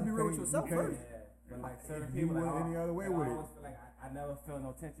 You gotta be real with yourself first. Yeah, but like certain You people, went like, any other way I with it. always feel like I never felt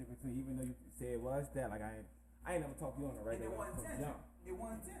no tension between, even though you said it was that, like I ain't never talked to you on the And it regular wasn't from tension. jump. It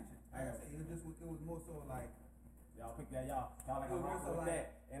wasn't tension. Like I said, it was more so like, Y'all pick that, y'all like It was I'm rocking also with like- that,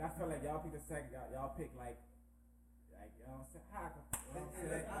 and I feel like y'all pick the second, y'all pick like you know what I'm saying, how I can, you know what I'm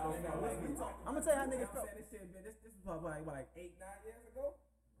saying, I don't know, like, I'm gonna tell you how niggas felt. This shit, man, this was probably like 8-9 years ago.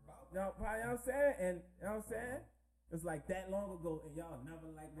 You know what I'm saying? And you know what I'm saying? It's like that long ago, and y'all never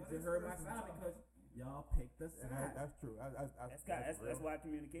like legit heard my sound because y'all picked the side. That's true. That's why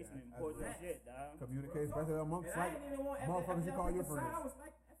communication is important as shit, dog. Communicate, especially amongst And I like didn't even want motherfuckers you y'all call your picked the side, I friends. was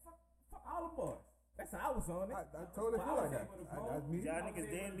like, fuck all the boys. That's how I was on it. I totally But feel I was like that. able to grow. That's me. Y'all niggas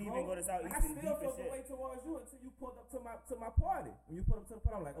did leave and go to Like, Southeast I and still beef and felt the shit. way towards you until you pulled up to my party. When you pulled up to the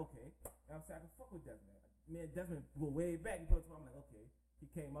party, I'm like, okay. You know what I'm saying? I can fuck with Desmond. Like, me and Desmond go way back. You pulled up to me, I'm like, okay. He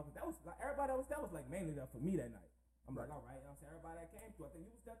came up. That was like everybody that was like mainly there for me that night. I'm like, all right. You know what I'm saying? Everybody that came through. I think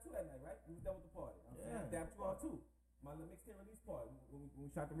you was there too that night, right? You was there with the party. You know what I'm saying? I dapped you all too. My little mixtape release party when we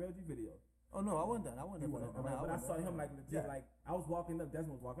shot the Real G video. Oh no, I wasn't there. I wasn't there. But I saw him like legit, like I was walking up,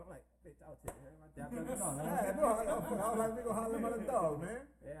 Desmond was walking. I'm like, bitch, I was here. I dapped him. Yeah, no, I was like, nigga, holler at my dog, man.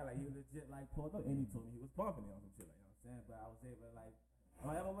 Yeah, like he legit like pulled up and he told me he was bumping it on some shit, like, you know what I'm saying? But I was able to like, if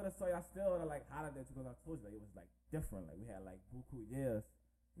I ever would have saw y'all still would have like hollered at you because I told you like it was like different. Like we had like buku years.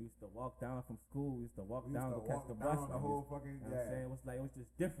 We used to walk down from school. We used to walk down to catch the bus. The Like, whole fucking, you know what I'm saying? It was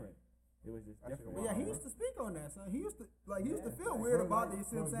just different. It was just That shit different. But yeah, he used to speak on that, son. He used to feel weird Bro, about like, it. You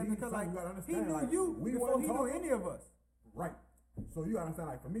see what I'm bro, saying? these Because son, like you gotta he understand, knew like, you we before wasn't he knew talking. any of us. Right. So you understand,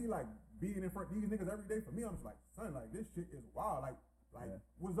 like, for me, like, being in front of these niggas every day, for me, I'm just like, son, like, this shit is wild. Like,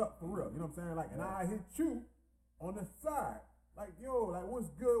 what's up for real? You know what I'm saying? Like, and I hit you on the side. Like, yo, like,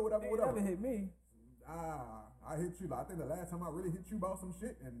 what's good, whatever, They whatever. never hit me. I hit you. Like, I think the last time I really hit you about some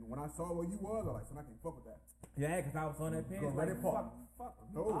shit, and when I saw where you was, I was like, son, I can't fuck with that. Yeah, because I was on that page. Go Like, Reddit Park. fuck.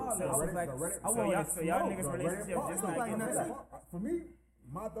 No, Oh, the I was Reddit, like, the Reddit. I So wanted y'all, to so y'all smoke. niggas The relationship Reddit just Park. like Like, it. nothing. For me,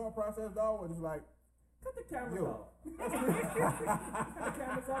 my thought process, dog, was just like, Cut the cameras Yo. off. Cut the cameras off. Cut the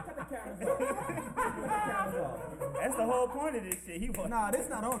cameras off. Cut the cameras off. That's the whole point of this shit. He was. Nah, this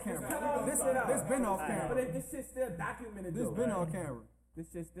not on camera. This been off But camera. this shit's still documented. This though, been right? on camera. This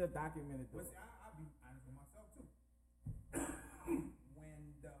shit's still documented. Though. but see, I'll be honest with myself too.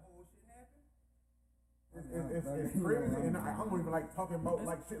 When the whole shit happened, it's crazy, and I don't even like talking about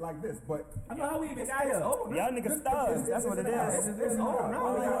like shit like this, but I know how we even got here. Y'all niggas thugs. That's what it is. it's old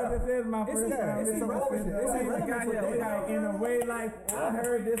now. This is my first time. It's irrelevant. This It's ain't irrelevant got what here. they Like, in a way, like I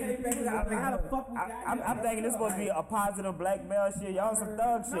heard this. And people How the fuck we got here? I'm thinking this supposed to be a positive black male shit. Y'all some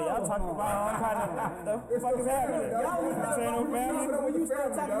thug shit. Y'all talking about all kind of the fuck is happening. Y'all was This ain't no family. when you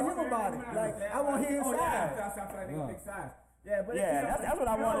start talking to him about it. Like I want to hear his Oh, side. yeah. I feel like niggas pick sides. Yeah, but Yeah, that's what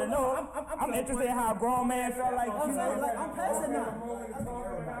I wanted to know. I'm interested in how a grown man felt like. I'm saying, like, I'm past it now.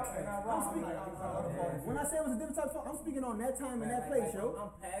 I'm speaking. When I say it was a different type of phone, I'm speaking on that time and that place, yo.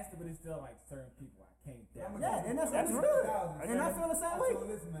 I'm past it, but it's still like certain people I can't doubt. Yeah, and that's understood. And I feel the same way. So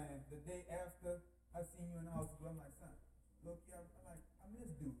listen, man, the day after I seen you in the house, I'm like, son, look, yeah, I'm like, I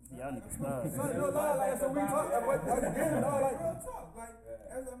miss dude. Y'all niggas thugs. So, no, like, so we talk, again, no, like, real talk, like,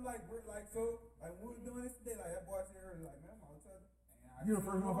 as I'm like, we're like, so, like, when we were doing this today, like, that boy said earlier, like, man, I'm all touching. you the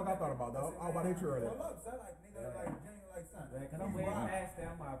first motherfucker I thought about, dog. I was about to hit you earlier. Hold up, son, like, nigga, like, genuine, like, son. Yeah, cause I'm way past that.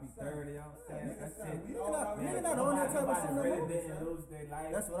 I'm about to be 30. I'm saying that shit. Nigga not on that type of shit no really more. didn't lose their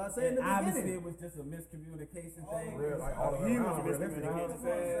life. That's what I said in the Obviously, beginning. it was just a miscommunication thing. Real, like, all the way Huge around, real, this miscommunication. nigga. You know what I'm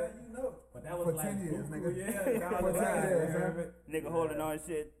saying? You know. But that was For like 10 years, nigga. Yeah, For 10 years, man. Nigga holding on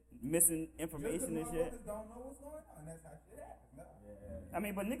shit, missing information and shit. Don't know what's going on. That's how shit happens. No. I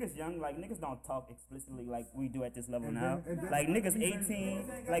mean, but niggas young, like niggas don't talk explicitly like we do at this level And now. then- and then- Like niggas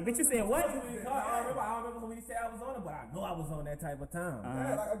 18, like bitch, you said what? I don't remember when he said I was on it, but I know I was on that type of time.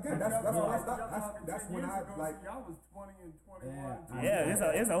 Yeah, like, again, that's when I, like, Y'all was 20 and 21. Yeah, it's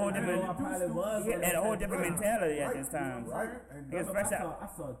a whole I know different. I probably was. He had a whole different mentality at this time. right, and He was fresh out. I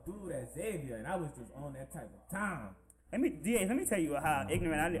saw a dude at Xavier, and I was just on that type of time. Let me tell you how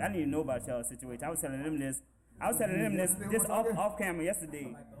ignorant I need to know about y'all's situation. I was telling them this off camera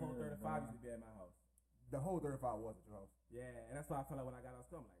yesterday. Like the whole 35 used to be at my house. the whole 35 was at your house. Yeah, and that's why I felt like when I got out of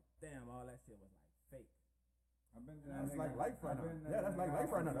school, I'm like, damn, all that shit was like fake. I've been That's like life right now. Yeah, that's like life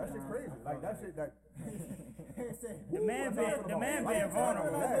right now. That shit crazy. Like that shit that. The man being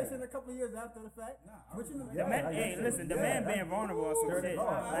vulnerable. Realization a couple of years after the fact. But you know, The man, hey, listen, the man being vulnerable on some shit.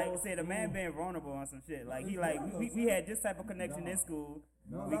 Yeah. Like I said, the man being vulnerable on some shit. Like he like we had this type of connection in school.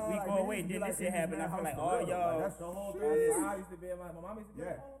 We go away, then this shit happened. I feel like all y'all. That's The whole shit. thing. I used to be at my mom used to be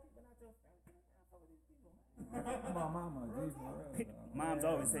Yeah. like, oh, people not your family. My mama, G, for real. Moms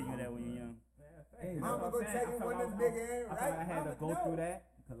always tell you that when you're young. Hey, Mama go check in with this big ass, I right? had to Mama go know. through that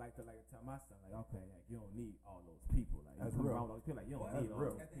because like to tell my son like okay like you don't need all those people like That's you come real. around with all those people like you don't That's need all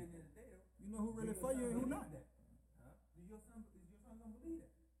real. those At the end people. of the day, though, you know who really for you and who not. is your son gonna believe that?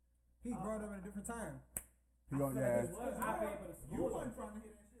 He brought up at a different time. He gonna, yeah. I'll be able to You school wasn't him. trying to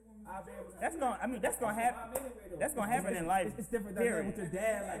hear that shit when we I'll be able to. That's gonna happen. That's gonna happen in life. It's different than Period. with your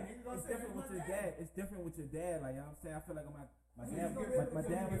dad. Like Nigga gonna it's say different that's with my your dad. dad. It's different with your dad. Like you know what I'm saying. I feel like my You dad. gonna be able My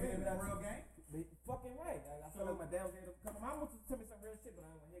to dad was tell me able that to. real game. Fucking right. Like, I feel like my dad was able to come. My mom was to tell me some real shit, but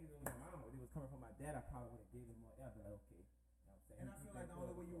I don't want to hear it was my mom. If it was coming from my dad, I probably would have gave him more effort. Like okay. You know what I'm saying? And I feel like the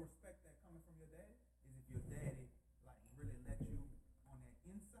only way you respect that coming from your dad is if your daddy like really let you on that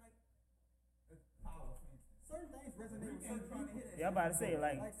insight. It's power, for instance. Certain things resonate with You certain ain't trying to people. hit that. Yeah, I'm about to say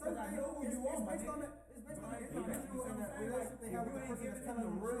like Like certain I things, know who you it's are, my based on nigga. the individual and the Like, relationship they have with the person that's telling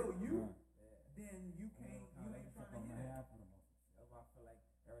them the real shit. you, then you ain't trying to hit that. That's why I feel like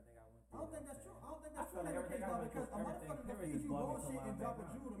everything I went I through. don't think that's true. I don't think that's I true feel in like every case, everything I though, went because a through, motherfucker can everything feed you brought me to bullshit my and drop a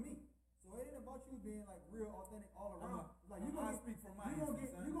background. jewel to me. So it ain't about you being like real, authentic all around. Like you I gonna speak from my you gonna instance,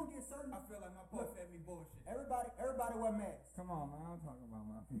 get son. you gonna get certain. I feel like my boy fed me bullshit. Everybody wear masks. Come on, man. I'm talking about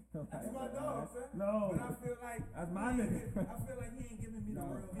my people. That's my dog, son. No. But I feel like That's my he ain't nigga. give- I feel like he ain't giving me the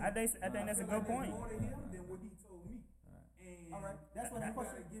real. I think that's a good point. More to him than what he told me. And All right, that's where that you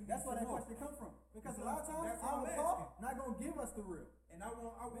question. gotta give me That's where some that more. question come from. Because a So lot of times that's what our I'm talk asking. not gonna give us the real. And I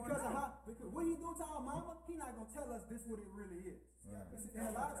want Because of how, because what he do to our mama, he not gonna tell us this what it really is. And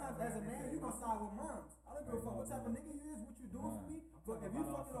a lot of times as a man, you gonna side with moms. I don't give a fuck what type of nigga you is, what you doing for me. But if you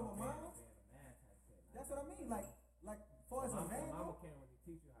fucking over moms, that's what I mean. Like far as a man, Mama though, can't really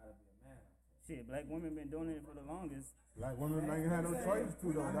teach you how to be a man. shit, black women been doing it for the longest. Like women ain't had no choice to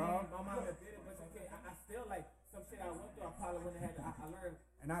though, I mean, dog. my mama did it, but okay, I still like some shit I went through. I probably wouldn't have had. I learned.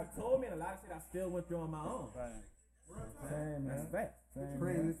 And I She told me a lot of shit I still went through on my own. Right. Same, That's man. fact. Same,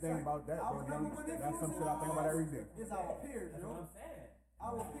 craziest thing about that, bro, young, that's some shit I think about every day. is our peers, That's what yo. I'm saying.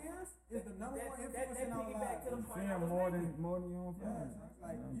 Our peers is the number one influence in our piggyback to the lives. point See I him was more making. than your own Yeah, friends.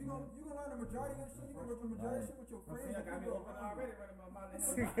 like you gonna learn the majority of shit. You gonna learn the majority of shit with your I friends. feel like I and got me people open around you. already running my mouth and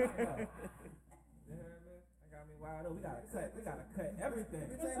hell. You heard me? I got me wild up. We gotta cut everything.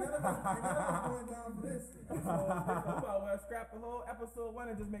 Bitch, ain't none of us going down for this. We might well scrap the whole episode 1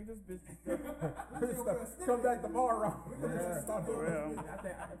 and just make this bitch. Come back tomorrow. For real. For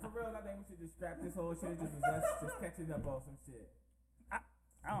real, I think we should just scrap this whole shit and just us catching up on some shit.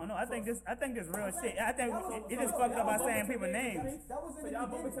 I don't know. I think this real shit. I think it just fucked up by saying people's names. That was So in the y'all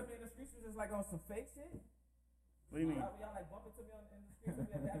bumping to beginning. me in the streets was just like on some fake shit? What do you mean? Y'all like bumping to me in the streets and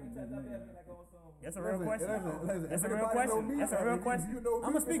be like, each other up there, like on some. That's a real question. That's a If real anybody question. know me, That's a real you question. know me,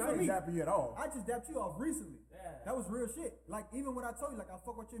 I'ma speak I for ain't me. dappy at all. I just dapped you off recently. Yeah. That was real shit. Like even when I told you, like I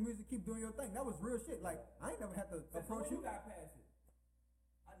fuck with your music, keep doing your thing. That was real shit. Like I ain't never had to approach you. got past it.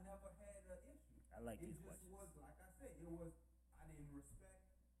 I never had an issue. I like It these just questions. was like I said. It was I didn't respect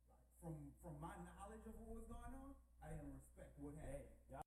like from my knowledge of what was going on. I didn't respect what happened.